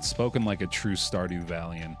your heart. Spoken like a true Stardew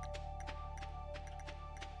Valleyan.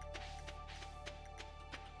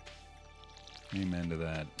 Amen to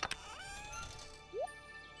that.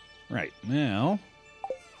 Right, now...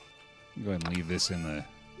 go ahead and leave this in the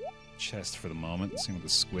chest for the moment. Same with the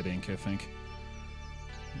squid ink, I think.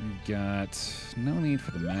 We've got no need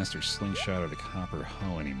for the master slingshot or the copper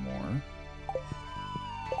hoe anymore.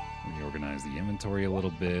 Reorganize the inventory a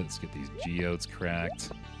little bit. Let's get these geodes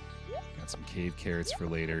cracked. Got some cave carrots for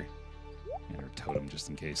later. And our totem just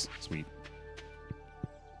in case. Sweet.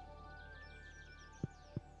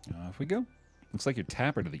 Off we go. Looks like your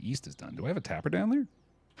tapper to the east is done. Do I have a tapper down there?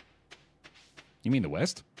 You mean the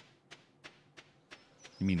west?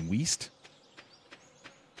 You mean west?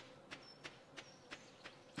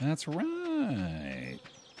 That's right.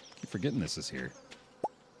 Keep forgetting this is here.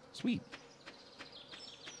 Sweet.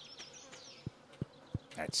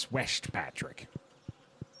 That's west, Patrick.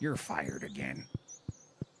 You're fired again.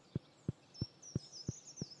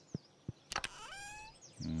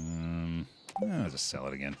 I'll just sell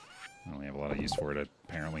it again. I don't really have a lot of use for it,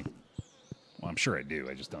 apparently. Well, I'm sure I do.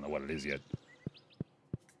 I just don't know what it is yet.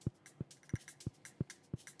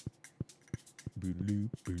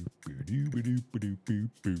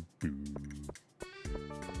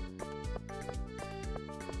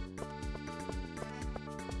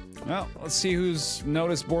 Well, let's see whose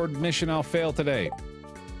notice board mission I'll fail today.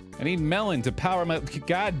 I need melon to power my...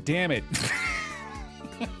 God damn it.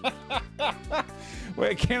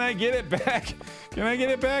 Wait, can I get it back? Can I get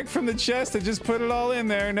it back from the chest and just put it all in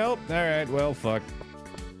there? Nope. Alright, well, fuck.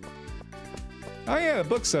 Oh yeah, the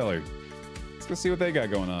bookseller. Let's go see what they got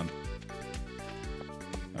going on.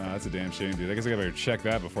 That's a damn shame, dude. I guess I gotta check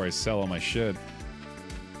that before I sell all my shit.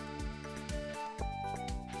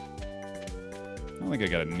 I don't think I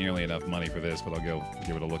got nearly enough money for this, but I'll go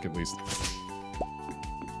give it a look at least.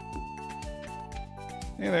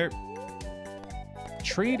 Hey there.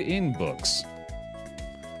 Trade in books.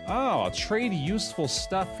 Oh, I'll trade useful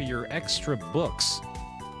stuff for your extra books.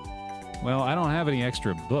 Well, I don't have any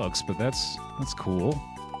extra books, but that's cool.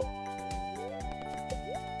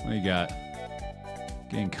 What do you got?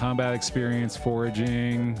 Gain combat experience,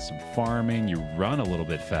 foraging, some farming. You run a little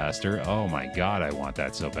bit faster. Oh my god, I want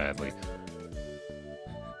that so badly.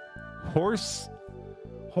 Horse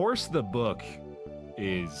the book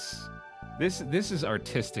is... This is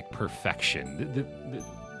artistic perfection. The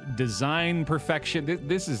design perfection.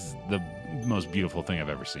 This is the most beautiful thing I've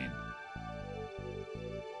ever seen.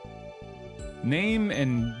 Name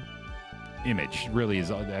and image really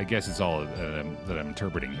is, I guess it's all that I'm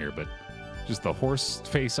interpreting here, but just the horse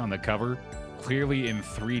face on the cover, clearly in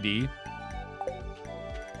 3D.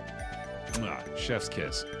 Ah, chef's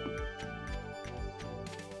kiss.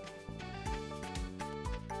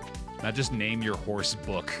 Now just name your horse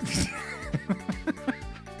book.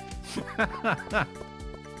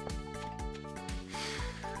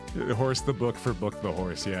 Horse the book for book the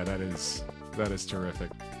horse. Yeah, that is terrific.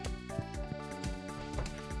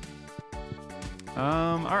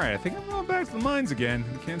 Alright, I think I'm going back to the mines again.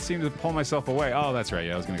 I can't seem to pull myself away. Oh, that's right.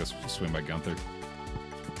 Yeah, I was gonna go swim by Gunther.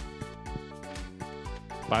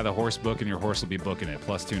 Buy the horse book and your horse will be booking it.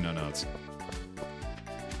 +2, no notes.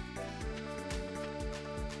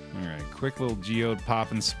 Alright, quick little geode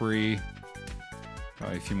popping spree.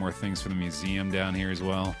 Probably a few more things for the museum down here as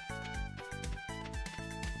well.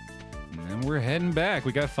 And then we're heading back.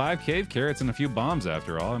 We got 5 cave carrots and a few bombs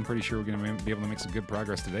after all. I'm pretty sure we're gonna be able to make some good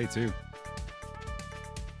progress today, too.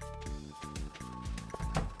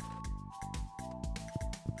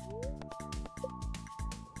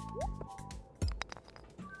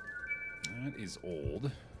 That is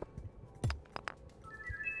old.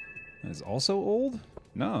 That is also old?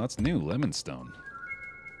 No, that's new. Lemon stone.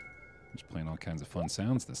 Just playing all kinds of fun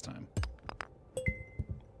sounds this time.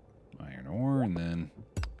 Iron ore, and then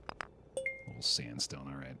a little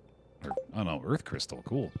sandstone, alright. Oh no, earth crystal,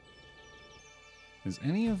 cool. Is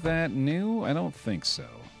any of that new? I don't think so.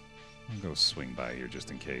 I'll go swing by here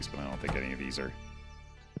just in case, but I don't think any of these are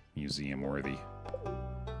museum worthy.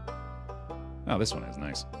 Oh, this one is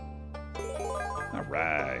nice.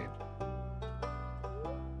 Alright.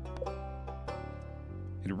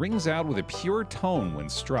 It rings out with a pure tone when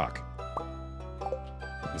struck.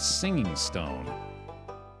 The singing stone.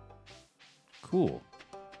 Cool.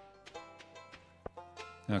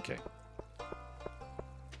 Okay.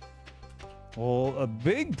 Well, a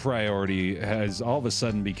big priority has all of a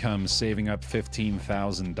sudden become saving up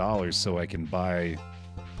 $15,000 so I can buy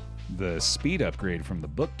the speed upgrade from the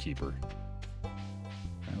bookkeeper. I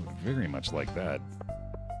would very much like that.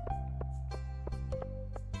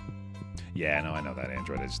 Yeah, no, I know that,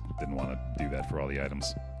 Android. I just didn't want to do that for all the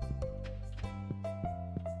items.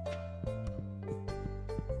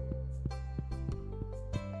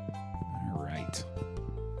 Alright.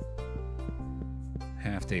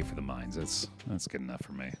 Half day for the mines. That's good enough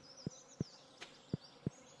for me.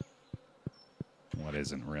 What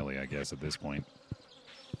isn't really, I guess, at this point.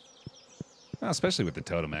 Well, especially with the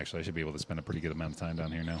totem, actually. I should be able to spend a pretty good amount of time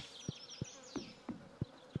down here now.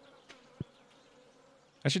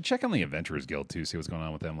 I should check on the Adventurers Guild, too, see what's going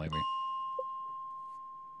on with them lately.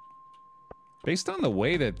 Based on the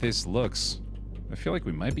way that this looks, I feel like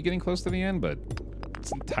we might be getting close to the end, but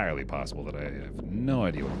it's entirely possible that I have no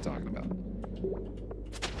idea what I'm talking about.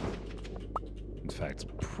 In fact, it's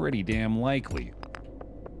pretty damn likely.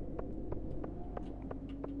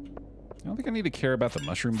 I don't think I need to care about the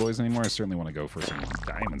mushroom boys anymore. I certainly want to go for some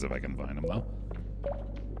diamonds if I can find them, though.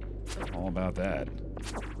 All about that.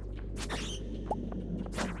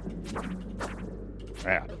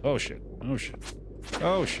 Ah, oh shit, oh shit,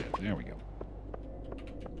 oh shit, there we go.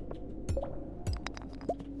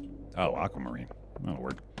 Oh, aquamarine, that'll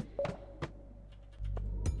work.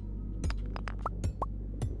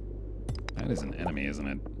 That is an enemy, isn't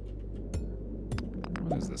it?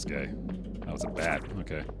 What is this guy? Oh, it's a bat,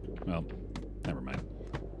 okay. Well, never mind.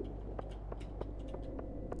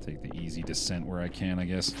 Take the easy descent where I can, I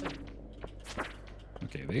guess.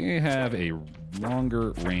 Okay, they have a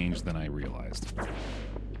longer range than I realized.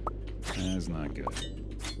 That is not good.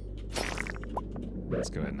 Let's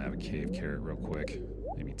go ahead and have a cave carrot real quick.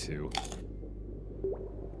 Maybe 2.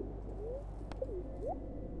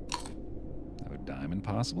 Another diamond,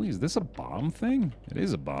 possibly? Is this a bomb thing? It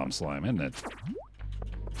is a bomb slime, isn't it?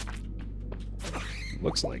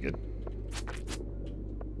 Looks like it.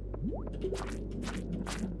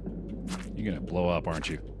 You're gonna blow up, aren't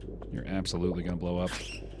you? You're absolutely gonna blow up.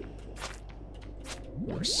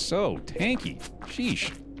 We're so tanky.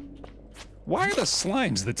 Sheesh. Why are the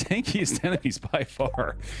slimes the tankiest enemies by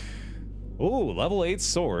far? Oh, level 8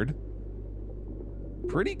 sword.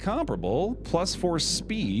 Pretty comparable. +4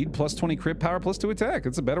 speed, +20 crit power, +2 attack.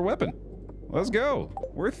 It's a better weapon. Let's go.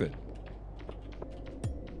 Worth it.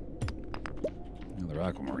 Another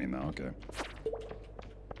aquamarine, though. Okay.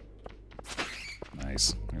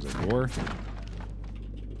 Nice. There's a door.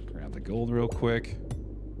 Grab the gold real quick.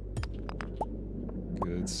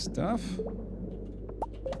 Good stuff.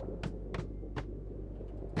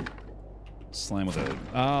 Slime with a...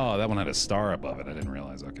 Oh, that one had a star above it. I didn't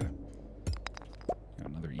realize. Okay. Got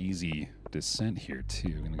another easy descent here, too.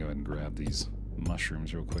 I'm going to go ahead and grab these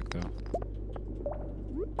mushrooms real quick, though.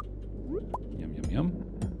 Yum, yum, yum.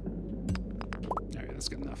 All right, that's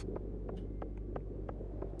good enough.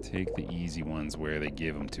 Take the easy ones where they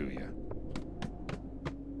give them to you.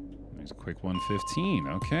 There's a quick 115.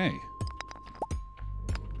 Okay.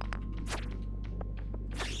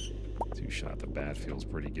 2-shot the bat feels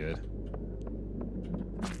pretty good.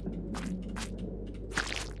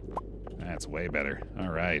 That's way better. All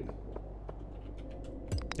right.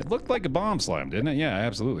 It looked like a bomb slime, didn't it? Yeah, I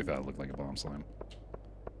absolutely thought it looked like a bomb slime.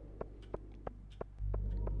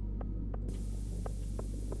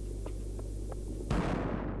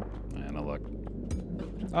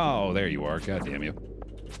 Oh, there you are. God damn you.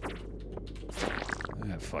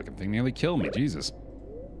 That fucking thing nearly killed me. Jesus.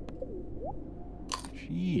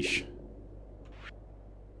 Sheesh.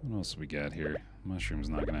 What else we got here? Mushroom's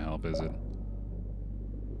not gonna help, is it?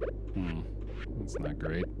 That's not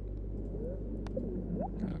great.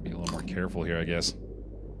 Gotta be a little more careful here, I guess.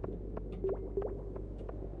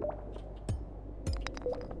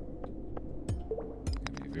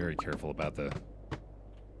 Gotta be very careful about the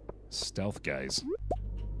stealth guys.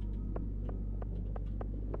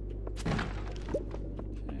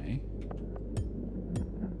 Okay.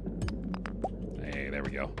 Hey, there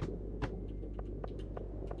we go.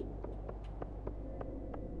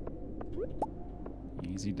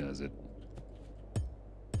 Easy does it.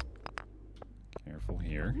 Careful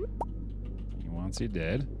here. He wants you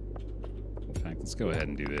dead. In fact, let's go ahead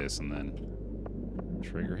and do this and then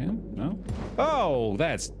trigger him. No? Oh,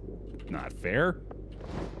 that's not fair.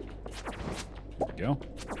 There we go.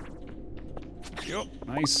 There we go.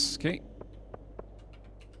 Nice. Okay.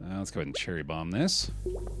 Let's go ahead and cherry bomb this.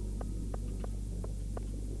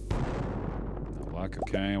 No luck.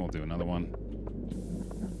 Okay, we'll do another one.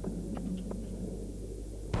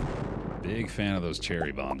 Big fan of those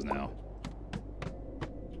cherry bombs now.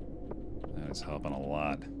 That is helping a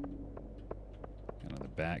lot. Got another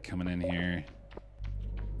bat coming in here.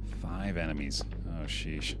 5 enemies. Oh,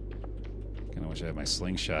 sheesh. Kinda wish I had my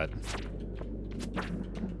slingshot.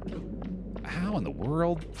 How in the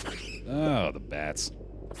world? Oh, the bats.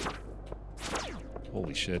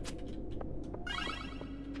 Holy shit.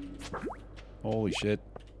 Holy shit.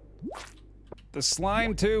 The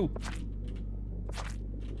slime, too!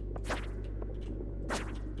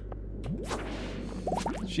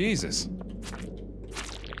 Jesus.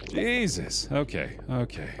 Jesus. Okay,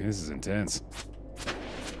 okay. This is intense.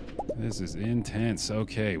 This is intense.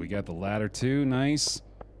 Okay, we got the ladder too. Nice.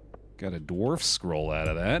 Got a dwarf scroll out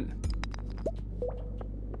of that.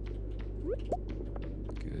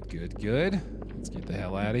 Good, good, good. Let's get the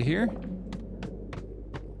hell out of here.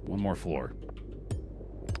 One more floor.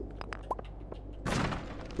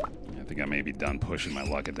 I think I may be done pushing my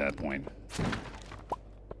luck at that point.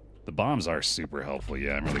 The bombs are super helpful.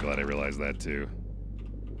 Yeah, I'm really glad I realized that too.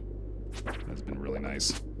 That's been really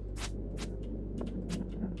nice.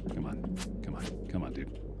 Come on. Come on. Come on,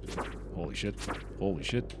 dude. Holy shit. Holy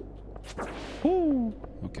shit. Woo!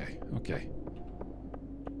 Okay, okay.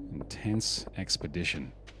 Intense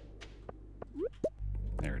expedition.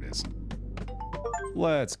 There it is.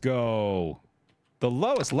 Let's go. The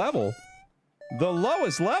lowest level? The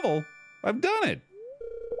lowest level? I've done it.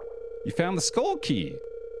 You found the skull key.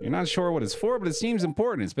 You're not sure what it's for, but it seems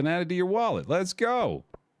important. It's been added to your wallet. Let's go.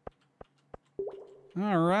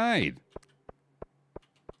 All right.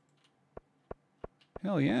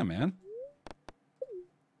 Hell yeah, man.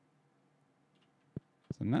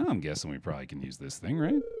 So now I'm guessing we probably can use this thing,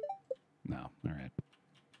 right? No. All right.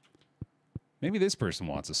 Maybe this person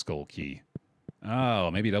wants a skull key. Oh,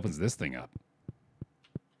 maybe it opens this thing up.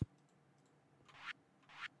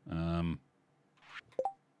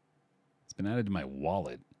 It's been added to my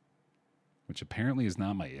wallet. Which apparently is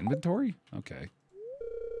not my inventory? Okay.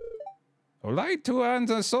 Olay to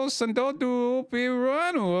anda so sando do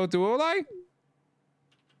piruano to olay.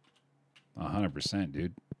 100%,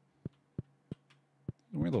 dude.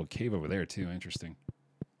 Weird little cave over there too. Interesting.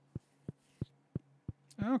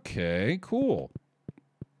 Okay, cool.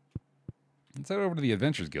 Let's head over to the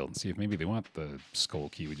Adventures Guild and see if maybe they want the skull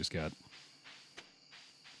key we just got.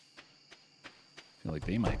 Feel like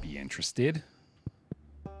they might be interested.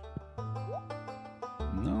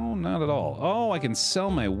 No, not at all. Oh, I can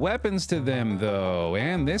sell my weapons to them, though.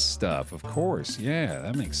 And this stuff, of course. Yeah,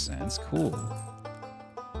 that makes sense. Cool.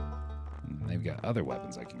 And they've got other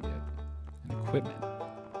weapons I can get. And equipment.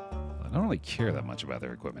 I don't really care that much about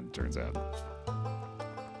their equipment, it turns out.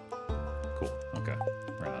 Cool. Okay.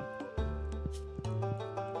 Right on.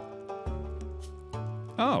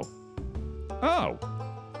 Oh. Oh.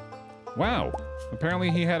 Wow.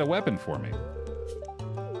 Apparently he had a weapon for me.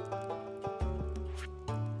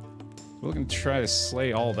 We're going to try to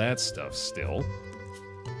slay all that stuff still.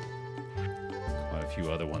 Quite a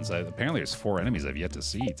few other ones. Apparently there's 4 enemies I've yet to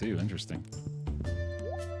see, too. Interesting.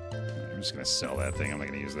 I'm just going to sell that thing. I'm not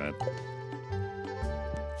going to use that.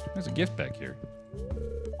 There's a gift back here.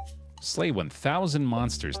 Slay 1,000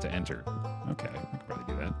 monsters to enter. Okay, I could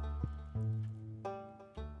probably do that.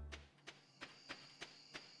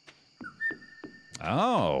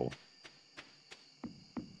 Oh.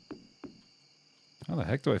 How the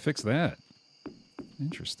heck do I fix that?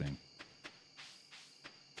 Interesting.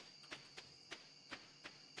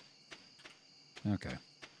 Okay.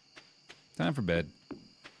 Time for bed.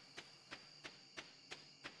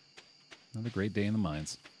 Another great day in the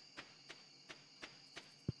mines.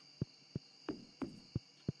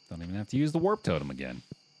 Don't even have to use the warp totem again.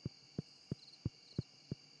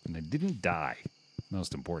 And I didn't die,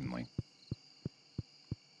 most importantly.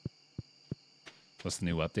 What's the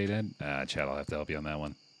new update, Ed? Chad, I'll have to help you on that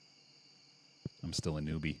one. I'm still a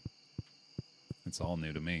newbie. It's all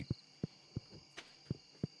new to me.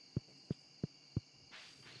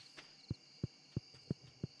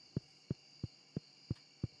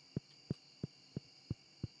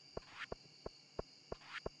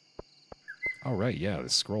 Oh, right, yeah, the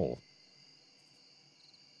scroll.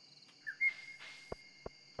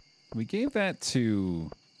 We gave that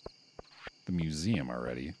to the museum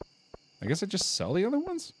already. I guess I just sell the other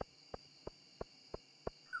ones?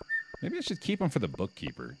 Maybe I should keep them for the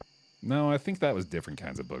bookkeeper. No, I think that was different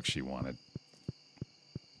kinds of books she wanted.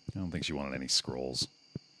 I don't think she wanted any scrolls.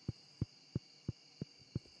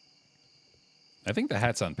 I think the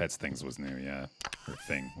Hats on Pets things was new, yeah. Or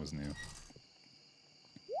thing was new.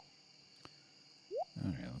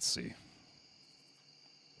 Alright, let's see.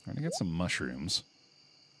 Trying to get some mushrooms.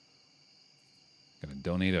 Gonna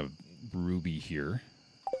donate a ruby here.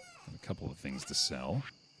 Got a couple of things to sell.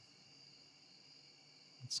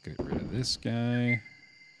 Let's get rid of this guy.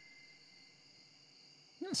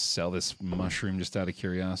 I'm gonna sell this mushroom just out of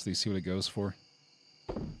curiosity, see what it goes for.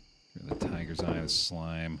 Get rid of the tiger's eye, the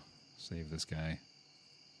slime. Save this guy.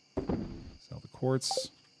 Sell the quartz.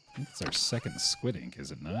 I think it's our second squid ink, is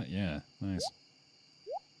it not? Yeah, nice.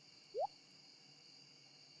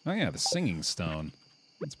 Oh yeah, the singing stone.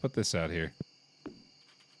 Let's put this out here.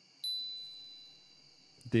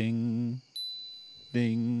 Ding.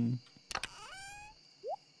 Ding.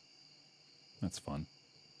 That's fun.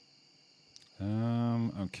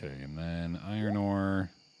 Okay, and then iron ore.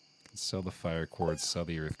 Sell the fire quartz, sell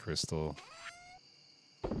the earth crystal.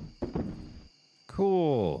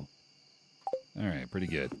 Cool. Alright, pretty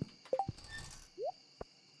good.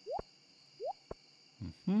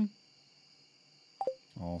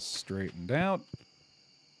 All straightened out.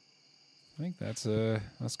 I think that's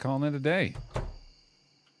let's call it a day.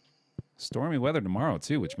 Stormy weather tomorrow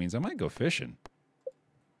too, which means I might go fishing.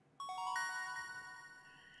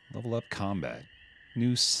 Level up combat.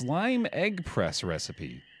 New slime egg press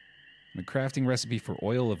recipe. And a crafting recipe for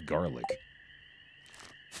oil of garlic.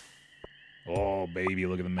 Oh, baby,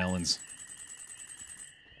 look at the melons.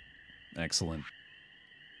 Excellent.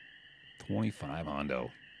 25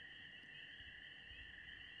 hondo.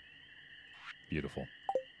 Beautiful.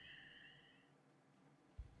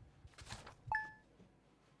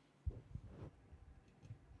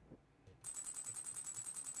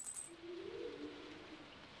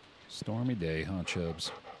 Stormy day, huh,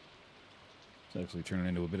 Chubbs? It's actually turning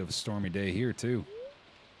into a bit of a stormy day here, too.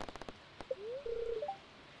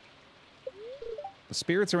 The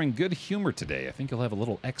spirits are in good humor today. I think you'll have a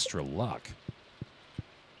little extra luck.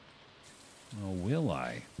 Oh, will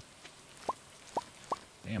I?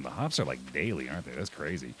 Damn, the hops are like daily, aren't they? That's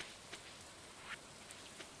crazy.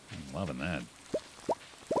 I'm loving that.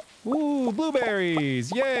 Ooh,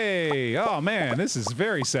 blueberries! Yay! Oh, man, this is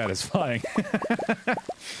very satisfying.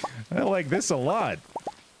 I like this a lot.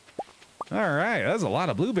 All right, that's a lot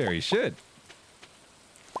of blueberries. Shit.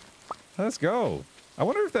 Let's go. I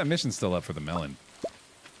wonder if that mission's still up for the melon.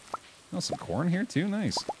 Oh, some corn here, too.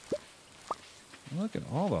 Nice. Look at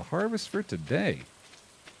all the harvest for today.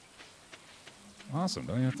 Awesome.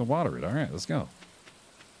 Don't even have to water it. All right, let's go.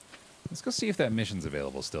 Let's go see if that mission's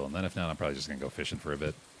available still, and then if not, I'm probably just going to go fishing for a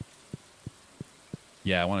bit.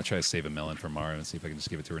 Yeah, I want to try to save a melon for Mara and see if I can just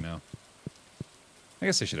give it to her now. I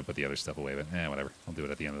guess I should have put the other stuff away, but whatever. I'll do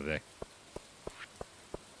it at the end of the day.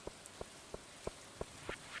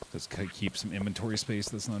 Just keep some inventory space.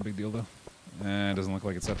 That's not a big deal, though. It doesn't look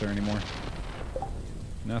like it's up there anymore.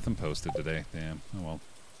 Nothing posted today. Damn. Oh, well.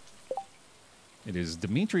 It is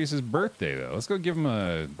Demetrius' birthday, though. Let's go give him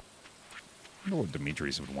a... I don't know what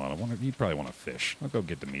Demetrius would want. He'd probably want a fish. I'll go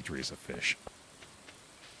get Demetrius a fish.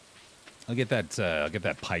 I'll get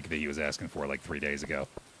that pike that he was asking for like 3 days ago.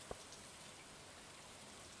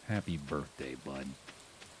 Happy birthday, bud.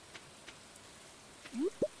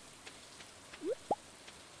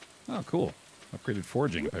 Oh, cool. Upgraded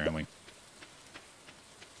foraging, apparently.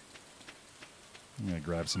 I'm going to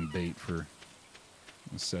grab some bait for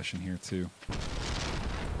a session here, too.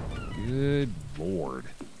 Good lord.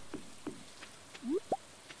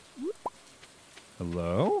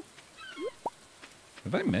 Hello?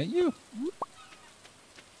 Have I met you?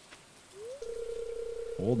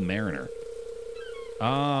 Old Mariner.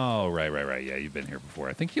 Oh, right. Yeah, you've been here before.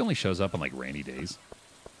 I think he only shows up on, like, rainy days.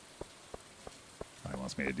 Probably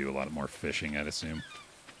wants me to do a lot more fishing, I'd assume.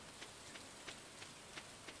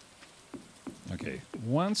 Okay,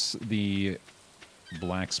 once the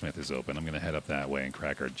blacksmith is open, I'm going to head up that way and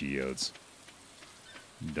crack our geodes.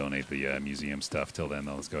 Donate the museum stuff. Till then,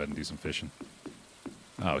 though, let's go ahead and do some fishing.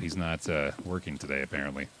 Oh, he's not working today,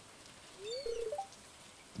 apparently.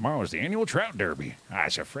 Tomorrow is the annual trout derby. Ah,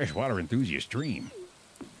 it's a freshwater enthusiast dream.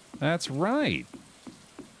 That's right.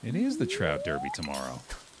 It is the trout derby tomorrow.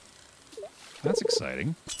 That's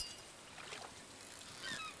exciting.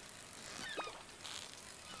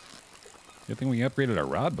 Good thing we upgraded our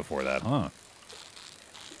rod before that, huh?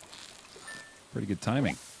 Pretty good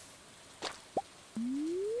timing.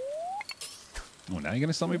 Oh, now you're going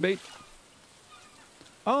to sell me bait?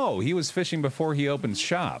 Oh, he was fishing before he opened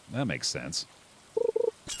shop. That makes sense.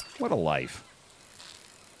 What a life.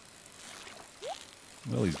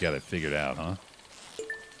 Well, he's got it figured out, huh?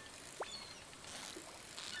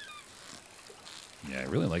 Yeah, I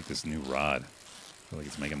really like this new rod. I feel like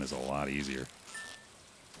it's making this a lot easier.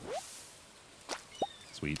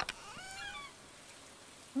 Sweet.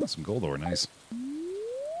 Oh, some gold ore, nice.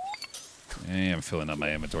 Hey, I'm filling up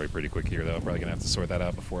my inventory pretty quick here, though. I'm probably going to have to sort that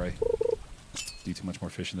out before I do too much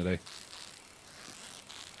more fishing today.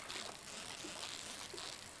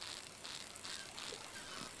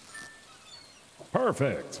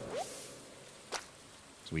 Perfect.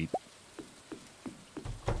 Sweet.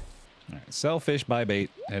 All right, sell fish, buy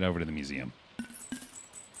bait, head over to the museum.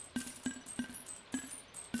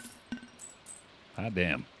 Hot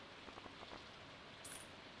damn.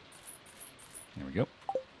 There we go.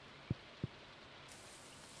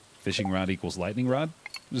 Fishing rod equals lightning rod.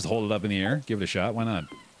 Just hold it up in the air, give it a shot. Why not?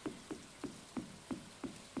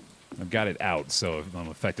 I've got it out, so I'm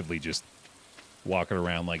effectively just walking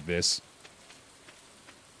around like this.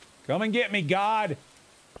 Come and get me, God!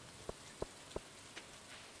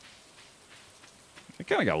 I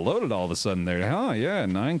kind of got loaded all of a sudden there. Huh, yeah,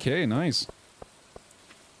 9K, nice.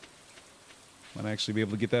 Might actually be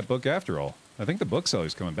able to get that book after all. I think the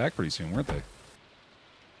bookseller's coming back pretty soon, weren't they?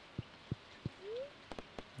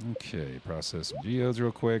 Okay, process some geodes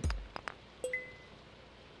real quick.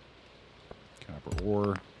 Copper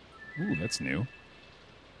ore. Ooh, that's new.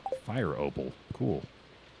 Fire opal. Cool.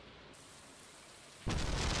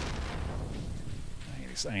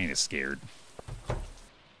 I ain't as scared.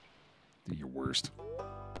 Do your worst.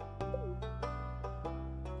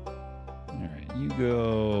 Alright, you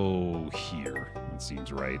go here. That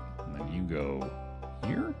seems right. And then you go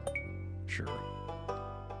here? Sure.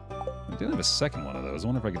 I did have a second one of those. I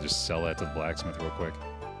wonder if I could just sell that to the blacksmith real quick.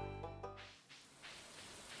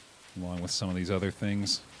 Along with some of these other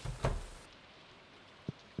things. I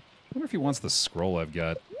wonder if he wants the scroll I've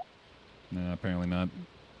got. No, apparently not.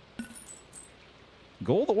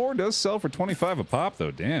 Gold ore does sell for 25 a pop, though.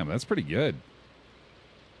 Damn, that's pretty good.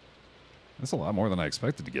 That's a lot more than I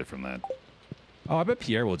expected to get from that. Oh, I bet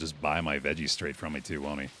Pierre will just buy my veggies straight from me, too,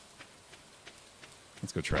 won't he?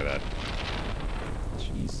 Let's go try that.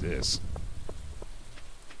 Jesus.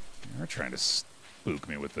 They're trying to spook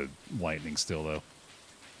me with the lightning still, though.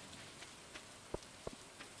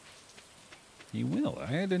 He will. I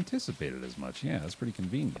had anticipated as much. Yeah, that's pretty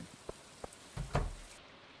convenient.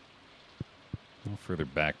 No further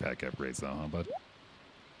backpack upgrades, though, huh, bud?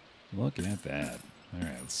 Look at that. All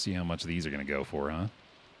right, let's see how much these are going to go for, huh?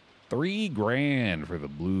 $3 grand for the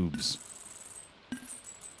bloobs.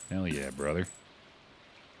 Hell yeah, brother.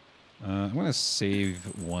 I'm going to save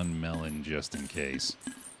one melon just in case.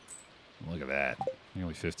 Look at that.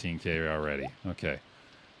 Nearly 15K already. Okay.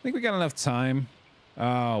 I think we got enough time.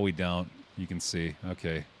 Oh, we don't. You can see.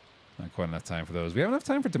 Okay. Not quite enough time for those. We have enough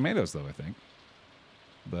time for tomatoes, though, I think.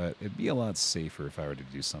 But it'd be a lot safer if I were to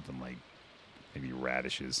do something like maybe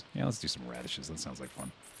radishes. Yeah, let's do some radishes. That sounds like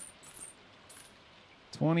fun.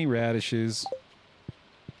 20 radishes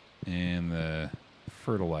and the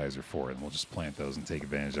fertilizer for it. And we'll just plant those and take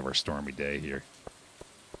advantage of our stormy day here.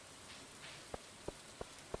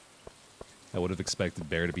 I would have expected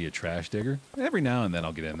Baer to be a trash digger. Every now and then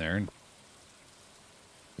I'll get in there and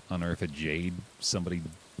unearth a jade somebody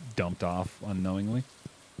dumped off unknowingly.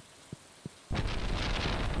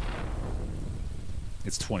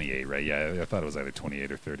 It's 28, right? Yeah, I thought it was either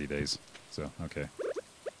 28 or 30 days. So, okay.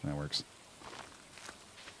 That works.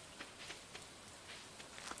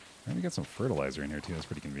 Alright, we got some fertilizer in here, too. That's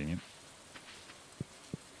pretty convenient.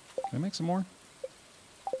 Can I make some more?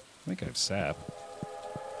 I think I have sap.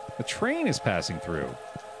 The train is passing through.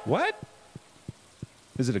 What?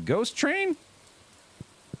 Is it a ghost train?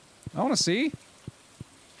 I want to see.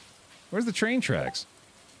 Where's the train tracks?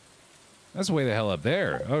 That's way the hell up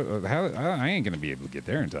there. Oh, how, I ain't going to be able to get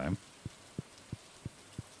there in time.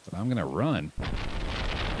 But I'm going to run.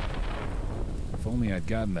 If only I'd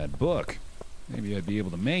gotten that book. Maybe I'd be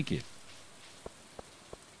able to make it.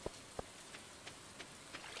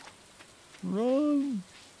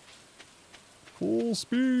 Full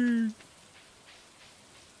speed.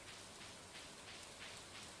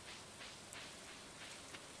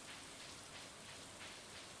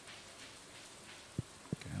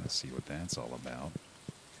 Gotta see what that's all about.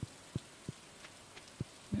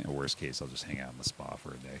 Yeah, worst case, I'll just hang out in the spa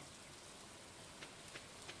for a day.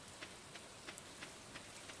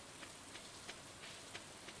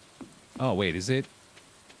 Oh, wait, is it...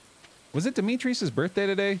 Was it Demetrius' birthday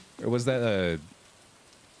today? Or was that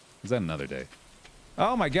another day?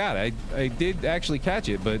 Oh my god, I did actually catch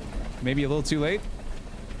it, but maybe a little too late.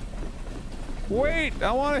 Wait,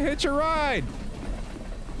 I want to hitch a ride!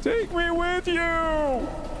 Take me with you!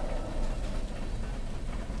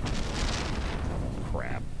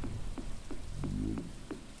 Crap.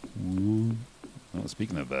 Oh,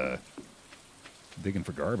 speaking of digging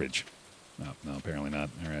for garbage. Oh, no, apparently not.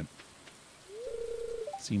 All right.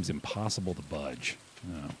 Seems impossible to budge.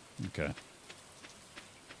 Oh, okay.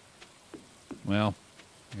 Well,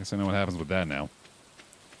 I guess I know what happens with that now.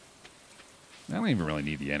 I don't even really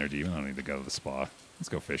need the energy. I don't need to go to the spa. Let's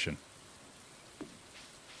go fishing.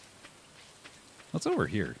 What's over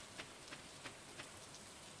here?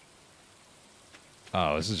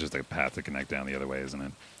 Oh, this is just a path to connect down the other way, isn't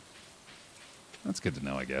it? That's good to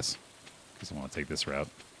know, I guess. Because I want to take this route.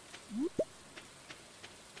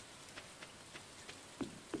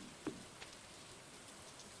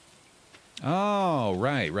 Oh,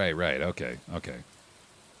 right. Okay.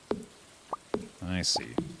 I see.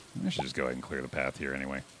 I should just go ahead and clear the path here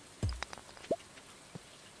anyway.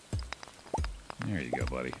 There you go,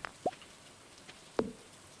 buddy.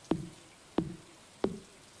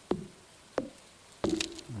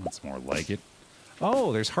 That's more like it.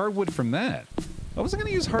 Oh, there's hardwood from that. What was I going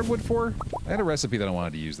to use hardwood for? I had a recipe that I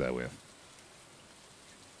wanted to use that with.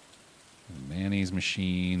 The mayonnaise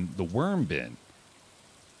machine. The worm bin.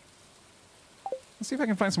 Let's see if I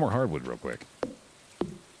can find some more hardwood real quick.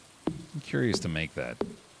 I'm curious to make that.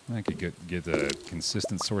 I could get a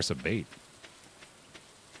consistent source of bait.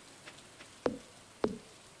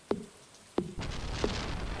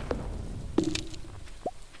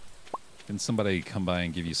 Can somebody come by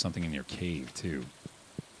and give you something in your cave, too?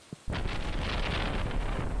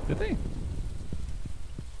 Did they? I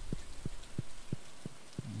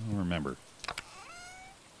don't remember.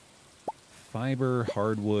 Fiber,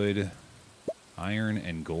 hardwood... Iron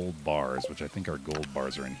and gold bars, which I think our gold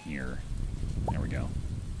bars are in here. There we go.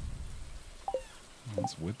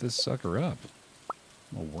 Let's whip this sucker up.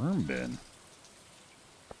 A worm bin.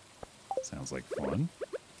 Sounds like fun.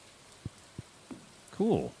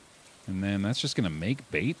 Cool. And then that's just going to make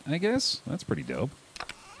bait, I guess? That's pretty dope.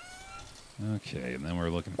 Okay, and then we're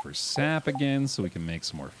looking for sap again so we can make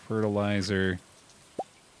some more fertilizer.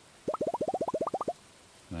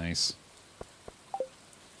 Nice.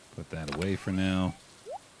 Put that away for now.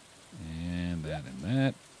 And that.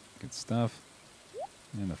 Good stuff.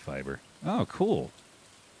 And the fiber. Oh, cool.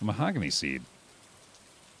 A mahogany seed.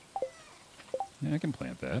 Yeah, I can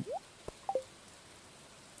plant that.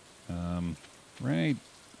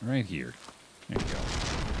 Right here. There you go.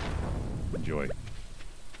 Enjoy.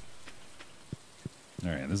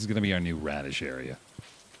 Alright, this is going to be our new radish area.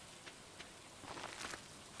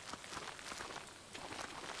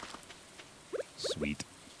 Sweet.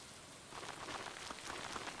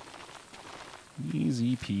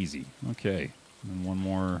 Easy peasy. Okay. And one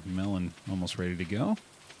more melon almost ready to go.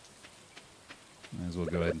 Might as well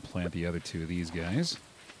go ahead and plant the other two of these guys.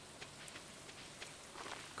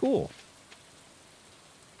 Cool.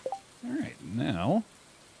 Alright, now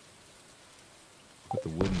put the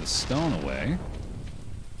wood and the stone away.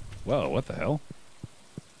 Whoa, what the hell?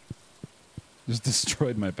 Just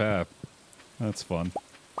destroyed my path. That's fun.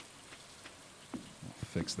 I'll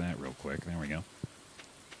fix that real quick. There we go.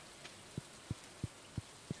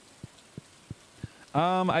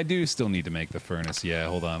 I do still need to make the furnace. Yeah,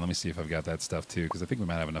 hold on. Let me see if I've got that stuff too, because I think we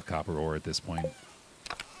might have enough copper ore at this point.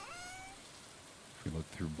 If we look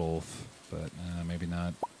through both, but maybe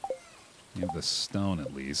not. We have the stone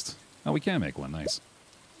at least. Oh, we can make one. Nice.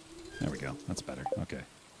 There we go. That's better. Okay.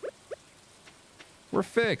 We're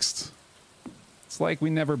fixed. It's like we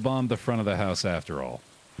never bombed the front of the house after all.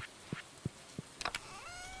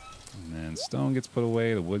 And then stone gets put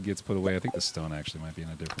away. The wood gets put away. I think the stone actually might be in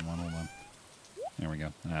a different one. Hold on. There we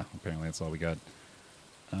go. Ah, apparently that's all we got.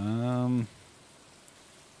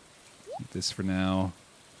 Keep this for now.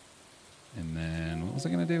 And then, what was I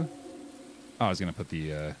going to do? Oh, I was going to put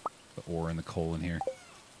the ore and the coal in here.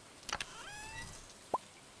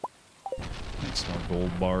 Make some more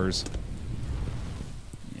gold bars.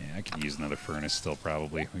 Yeah, I could use another furnace still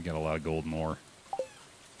probably. We got a lot of gold and ore.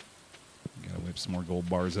 Gotta whip some more gold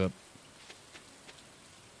bars up.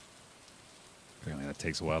 Apparently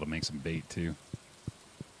takes a while to make some bait, too.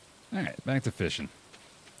 All right, back to fishing.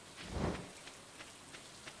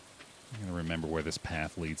 I'm going to remember where this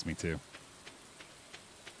path leads me to.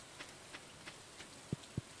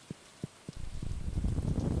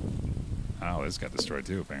 Oh, this got destroyed,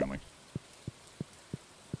 too, apparently.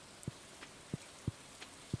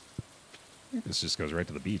 I think this just goes right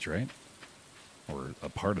to the beach, right? Or a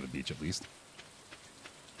part of the beach, at least.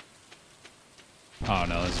 Oh,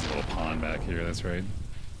 no, this is a little pond back here. That's right.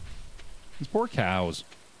 These poor cows.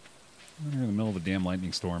 They're in the middle of a damn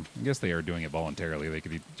lightning storm. I guess they are doing it voluntarily. They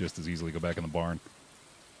could just as easily go back in the barn.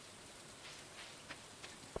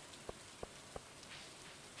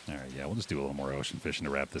 All right, yeah, we'll just do a little more ocean fishing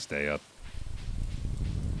to wrap this day up.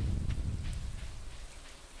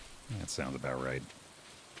 That sounds about right.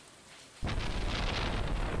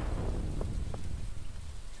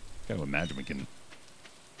 Got to imagine we can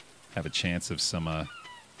have a chance of some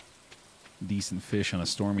decent fish on a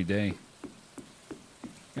stormy day.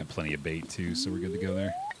 Got plenty of bait, too, so we're good to go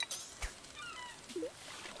there.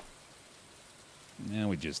 Now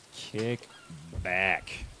we just kick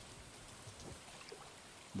back.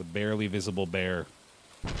 The barely visible bear.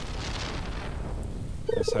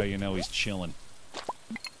 That's how you know he's chilling.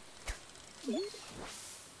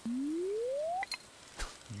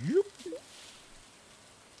 Yep.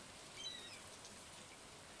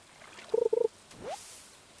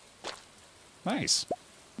 Nice.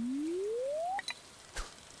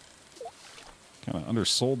 Kind of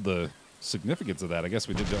undersold the significance of that. I guess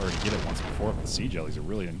we did already get it once before, but the sea jelly's a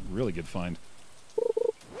really good find.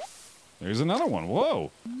 There's another one.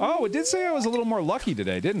 Whoa. Oh, it did say I was a little more lucky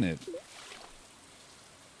today, didn't it?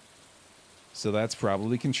 So that's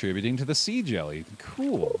probably contributing to the sea jelly.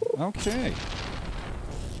 Cool. Okay.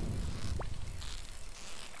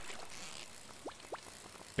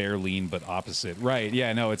 Bear lean, but opposite. Right,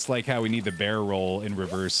 yeah, no, it's like how we need the bear roll in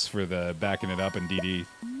reverse for the backing it up in DD.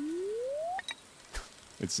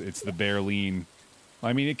 It's the bear lean.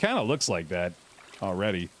 I mean, it kind of looks like that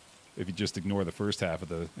already, if you just ignore the first half of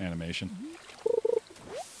the animation.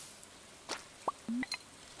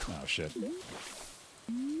 Oh, shit.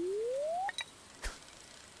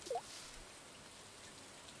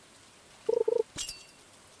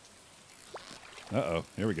 Uh-oh,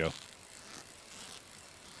 here we go.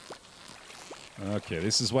 Okay,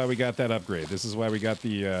 this is why we got that upgrade. This is why we got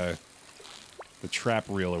the trap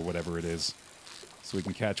reel or whatever it is. So we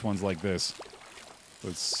can catch ones like this.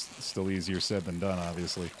 But it's still easier said than done,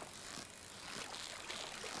 obviously.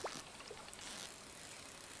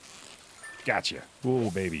 Gotcha. Ooh,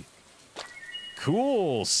 baby.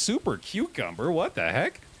 Cool. Super cucumber. What the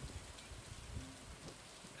heck?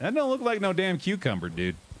 That don't look like no damn cucumber,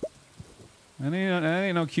 dude. That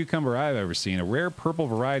ain't no cucumber I've ever seen. A rare purple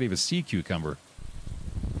variety of a sea cucumber.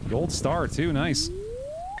 Gold star, too. Nice.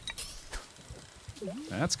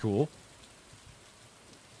 That's cool.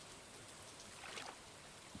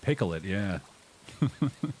 Pickle it, yeah.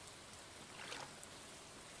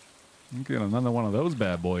 Get another one of those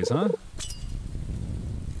bad boys, huh?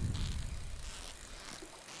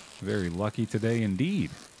 Very lucky today indeed.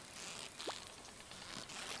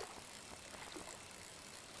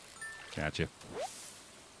 Gotcha.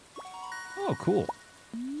 Oh, cool.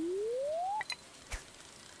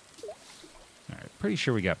 Alright, pretty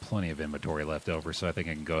sure we got plenty of inventory left over, so I think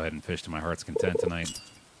I can go ahead and fish to my heart's content tonight.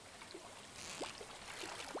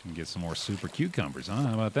 And get some more super cucumbers, huh?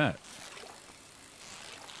 How about that?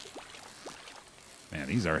 Man,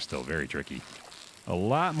 these are still very tricky. A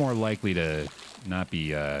lot more likely to not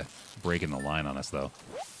be breaking the line on us, though.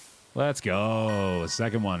 Let's go. A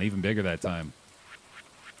second one, even bigger that time.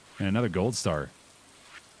 And another gold star.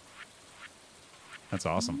 That's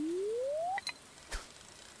awesome.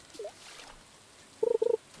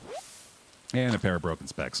 And a pair of broken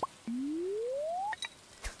specs.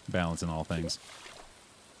 Balance in all things.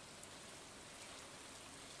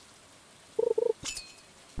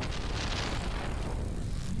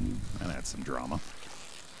 And that's some drama.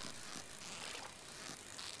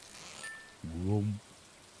 Whoa.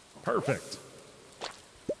 Perfect.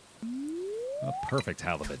 A perfect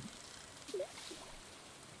halibut.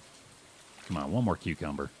 Come on, one more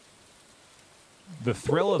cucumber. The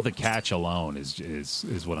thrill of the catch alone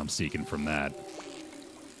is what I'm seeking from that.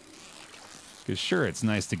 Because sure, it's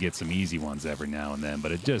nice to get some easy ones every now and then,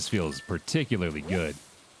 but it just feels particularly good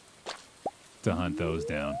to hunt those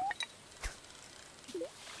down.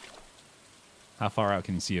 How far out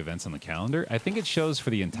can you see events on the calendar? I think it shows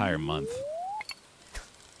for the entire month.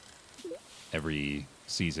 Every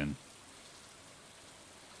season.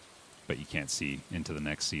 But you can't see into the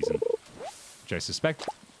next season. Which I suspect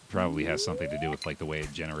probably has something to do with like the way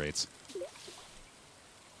it generates.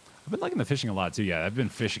 I've been liking the fishing a lot too. Yeah, I've been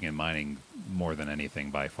fishing and mining more than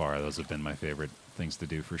anything by far. Those have been my favorite things to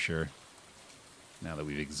do for sure. Now that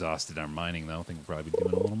we've exhausted our mining, though, I think we'll probably be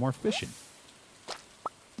doing a little more fishing.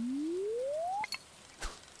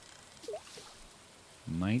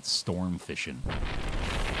 Night storm fishing.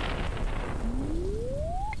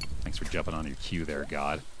 Thanks for jumping on your queue there,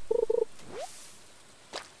 God.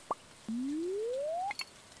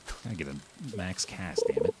 Gotta get a max cast,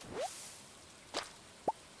 damn it.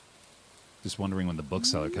 Just wondering when the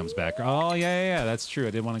bookseller comes back. Oh, yeah, that's true.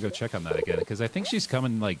 I did want to go check on that again, because I think she's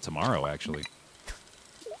coming, like, tomorrow, actually.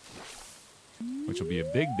 Which will be a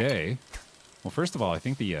big day. Well, first of all, I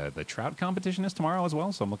think the trout competition is tomorrow as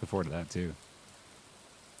well, so I'm looking forward to that, too.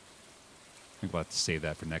 I think we'll have to save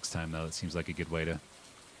that for next time, though. It seems like a good way to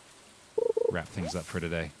wrap things up for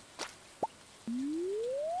today.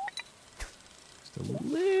 Just a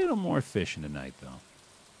little more fishing tonight, though.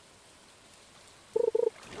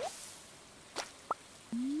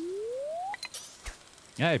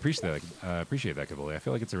 Yeah, I appreciate that. Appreciate that, Cavoli. I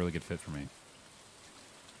feel like it's a really good fit for me.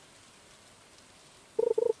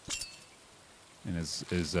 And as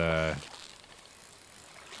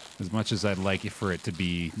much as I'd like it for it to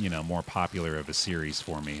be, you know, more popular of a series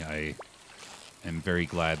for me, I am very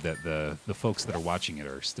glad that the folks that are watching it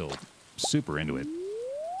are still super into it.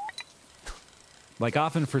 Like,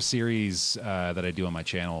 often for series that I do on my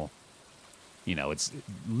channel, you know, it's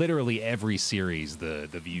literally every series, the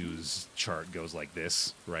views chart goes like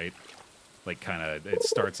this, right? Like, kind of, it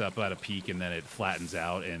starts up at a peak and then it flattens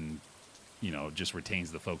out and, you know, just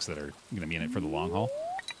retains the folks that are going to be in it for the long haul.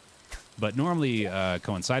 But normally,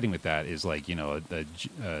 coinciding with that is, like, you know, the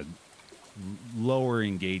lower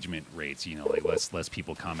engagement rates, you know, like less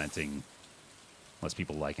people commenting, less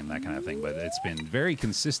people liking, that kind of thing. But it's been very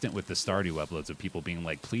consistent with the Stardew uploads of people being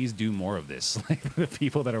like, please do more of this. Like, the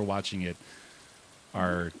people that are watching it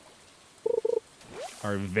are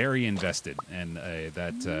very invested, and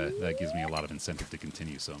that gives me a lot of incentive to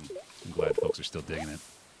continue. So I'm glad folks are still digging it.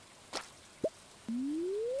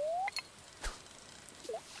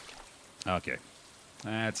 Okay,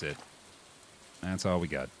 that's it. That's all we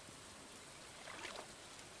got.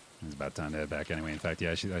 It's about time to head back anyway. In fact,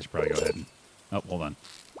 yeah, I should probably go ahead and... Oh, hold on.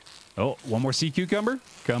 Oh, one more sea cucumber?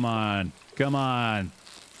 Come on. Come on.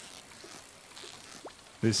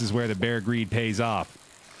 This is where the bear greed pays off.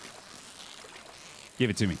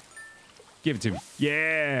 Give it to me. Give it to me.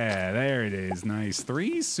 Yeah, there it is. Nice.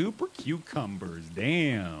 3 super cucumbers.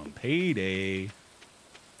 Damn. Payday.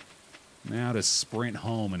 Now to sprint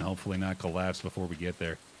home and hopefully not collapse before we get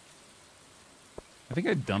there. I think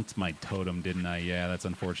I dumped my totem, didn't I? Yeah, that's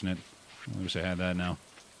unfortunate. I wish I had that now.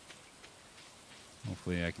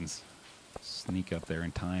 Hopefully I can sneak up there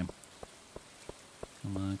in time.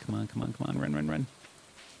 Come on, come on, come on, come on. Run, run, run.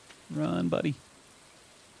 Run, buddy.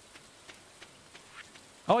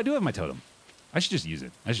 Oh, I do have my totem. I should just use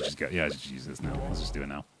it. I should just go. Yeah, I should just use this now. Let's just do it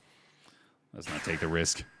now. Let's not take the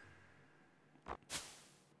risk.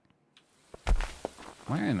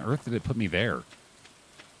 Why on earth did it put me there?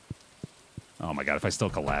 Oh my god, if I still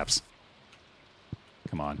collapse.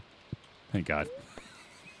 Come on. Thank God.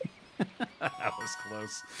 That was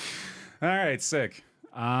close. Alright, sick.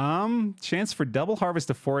 Chance for double harvest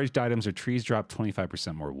of foraged items or trees drop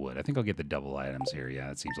 25% more wood. I think I'll get the double items here. Yeah,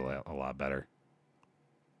 that seems a lot better.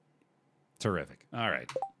 Terrific.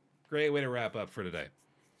 Alright. Great way to wrap up for today.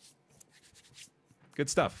 Good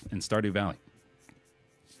stuff in Stardew Valley.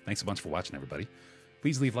 Thanks a bunch for watching, everybody.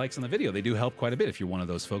 Please leave likes on the video. They do help quite a bit if you're one of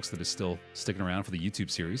those folks that is still sticking around for the YouTube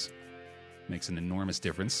series. Makes an enormous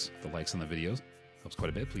difference. The likes on the videos helps quite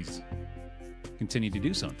a bit. Please continue to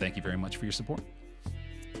do so. And thank you very much for your support.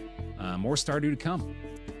 More Stardew to come.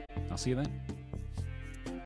 I'll see you then.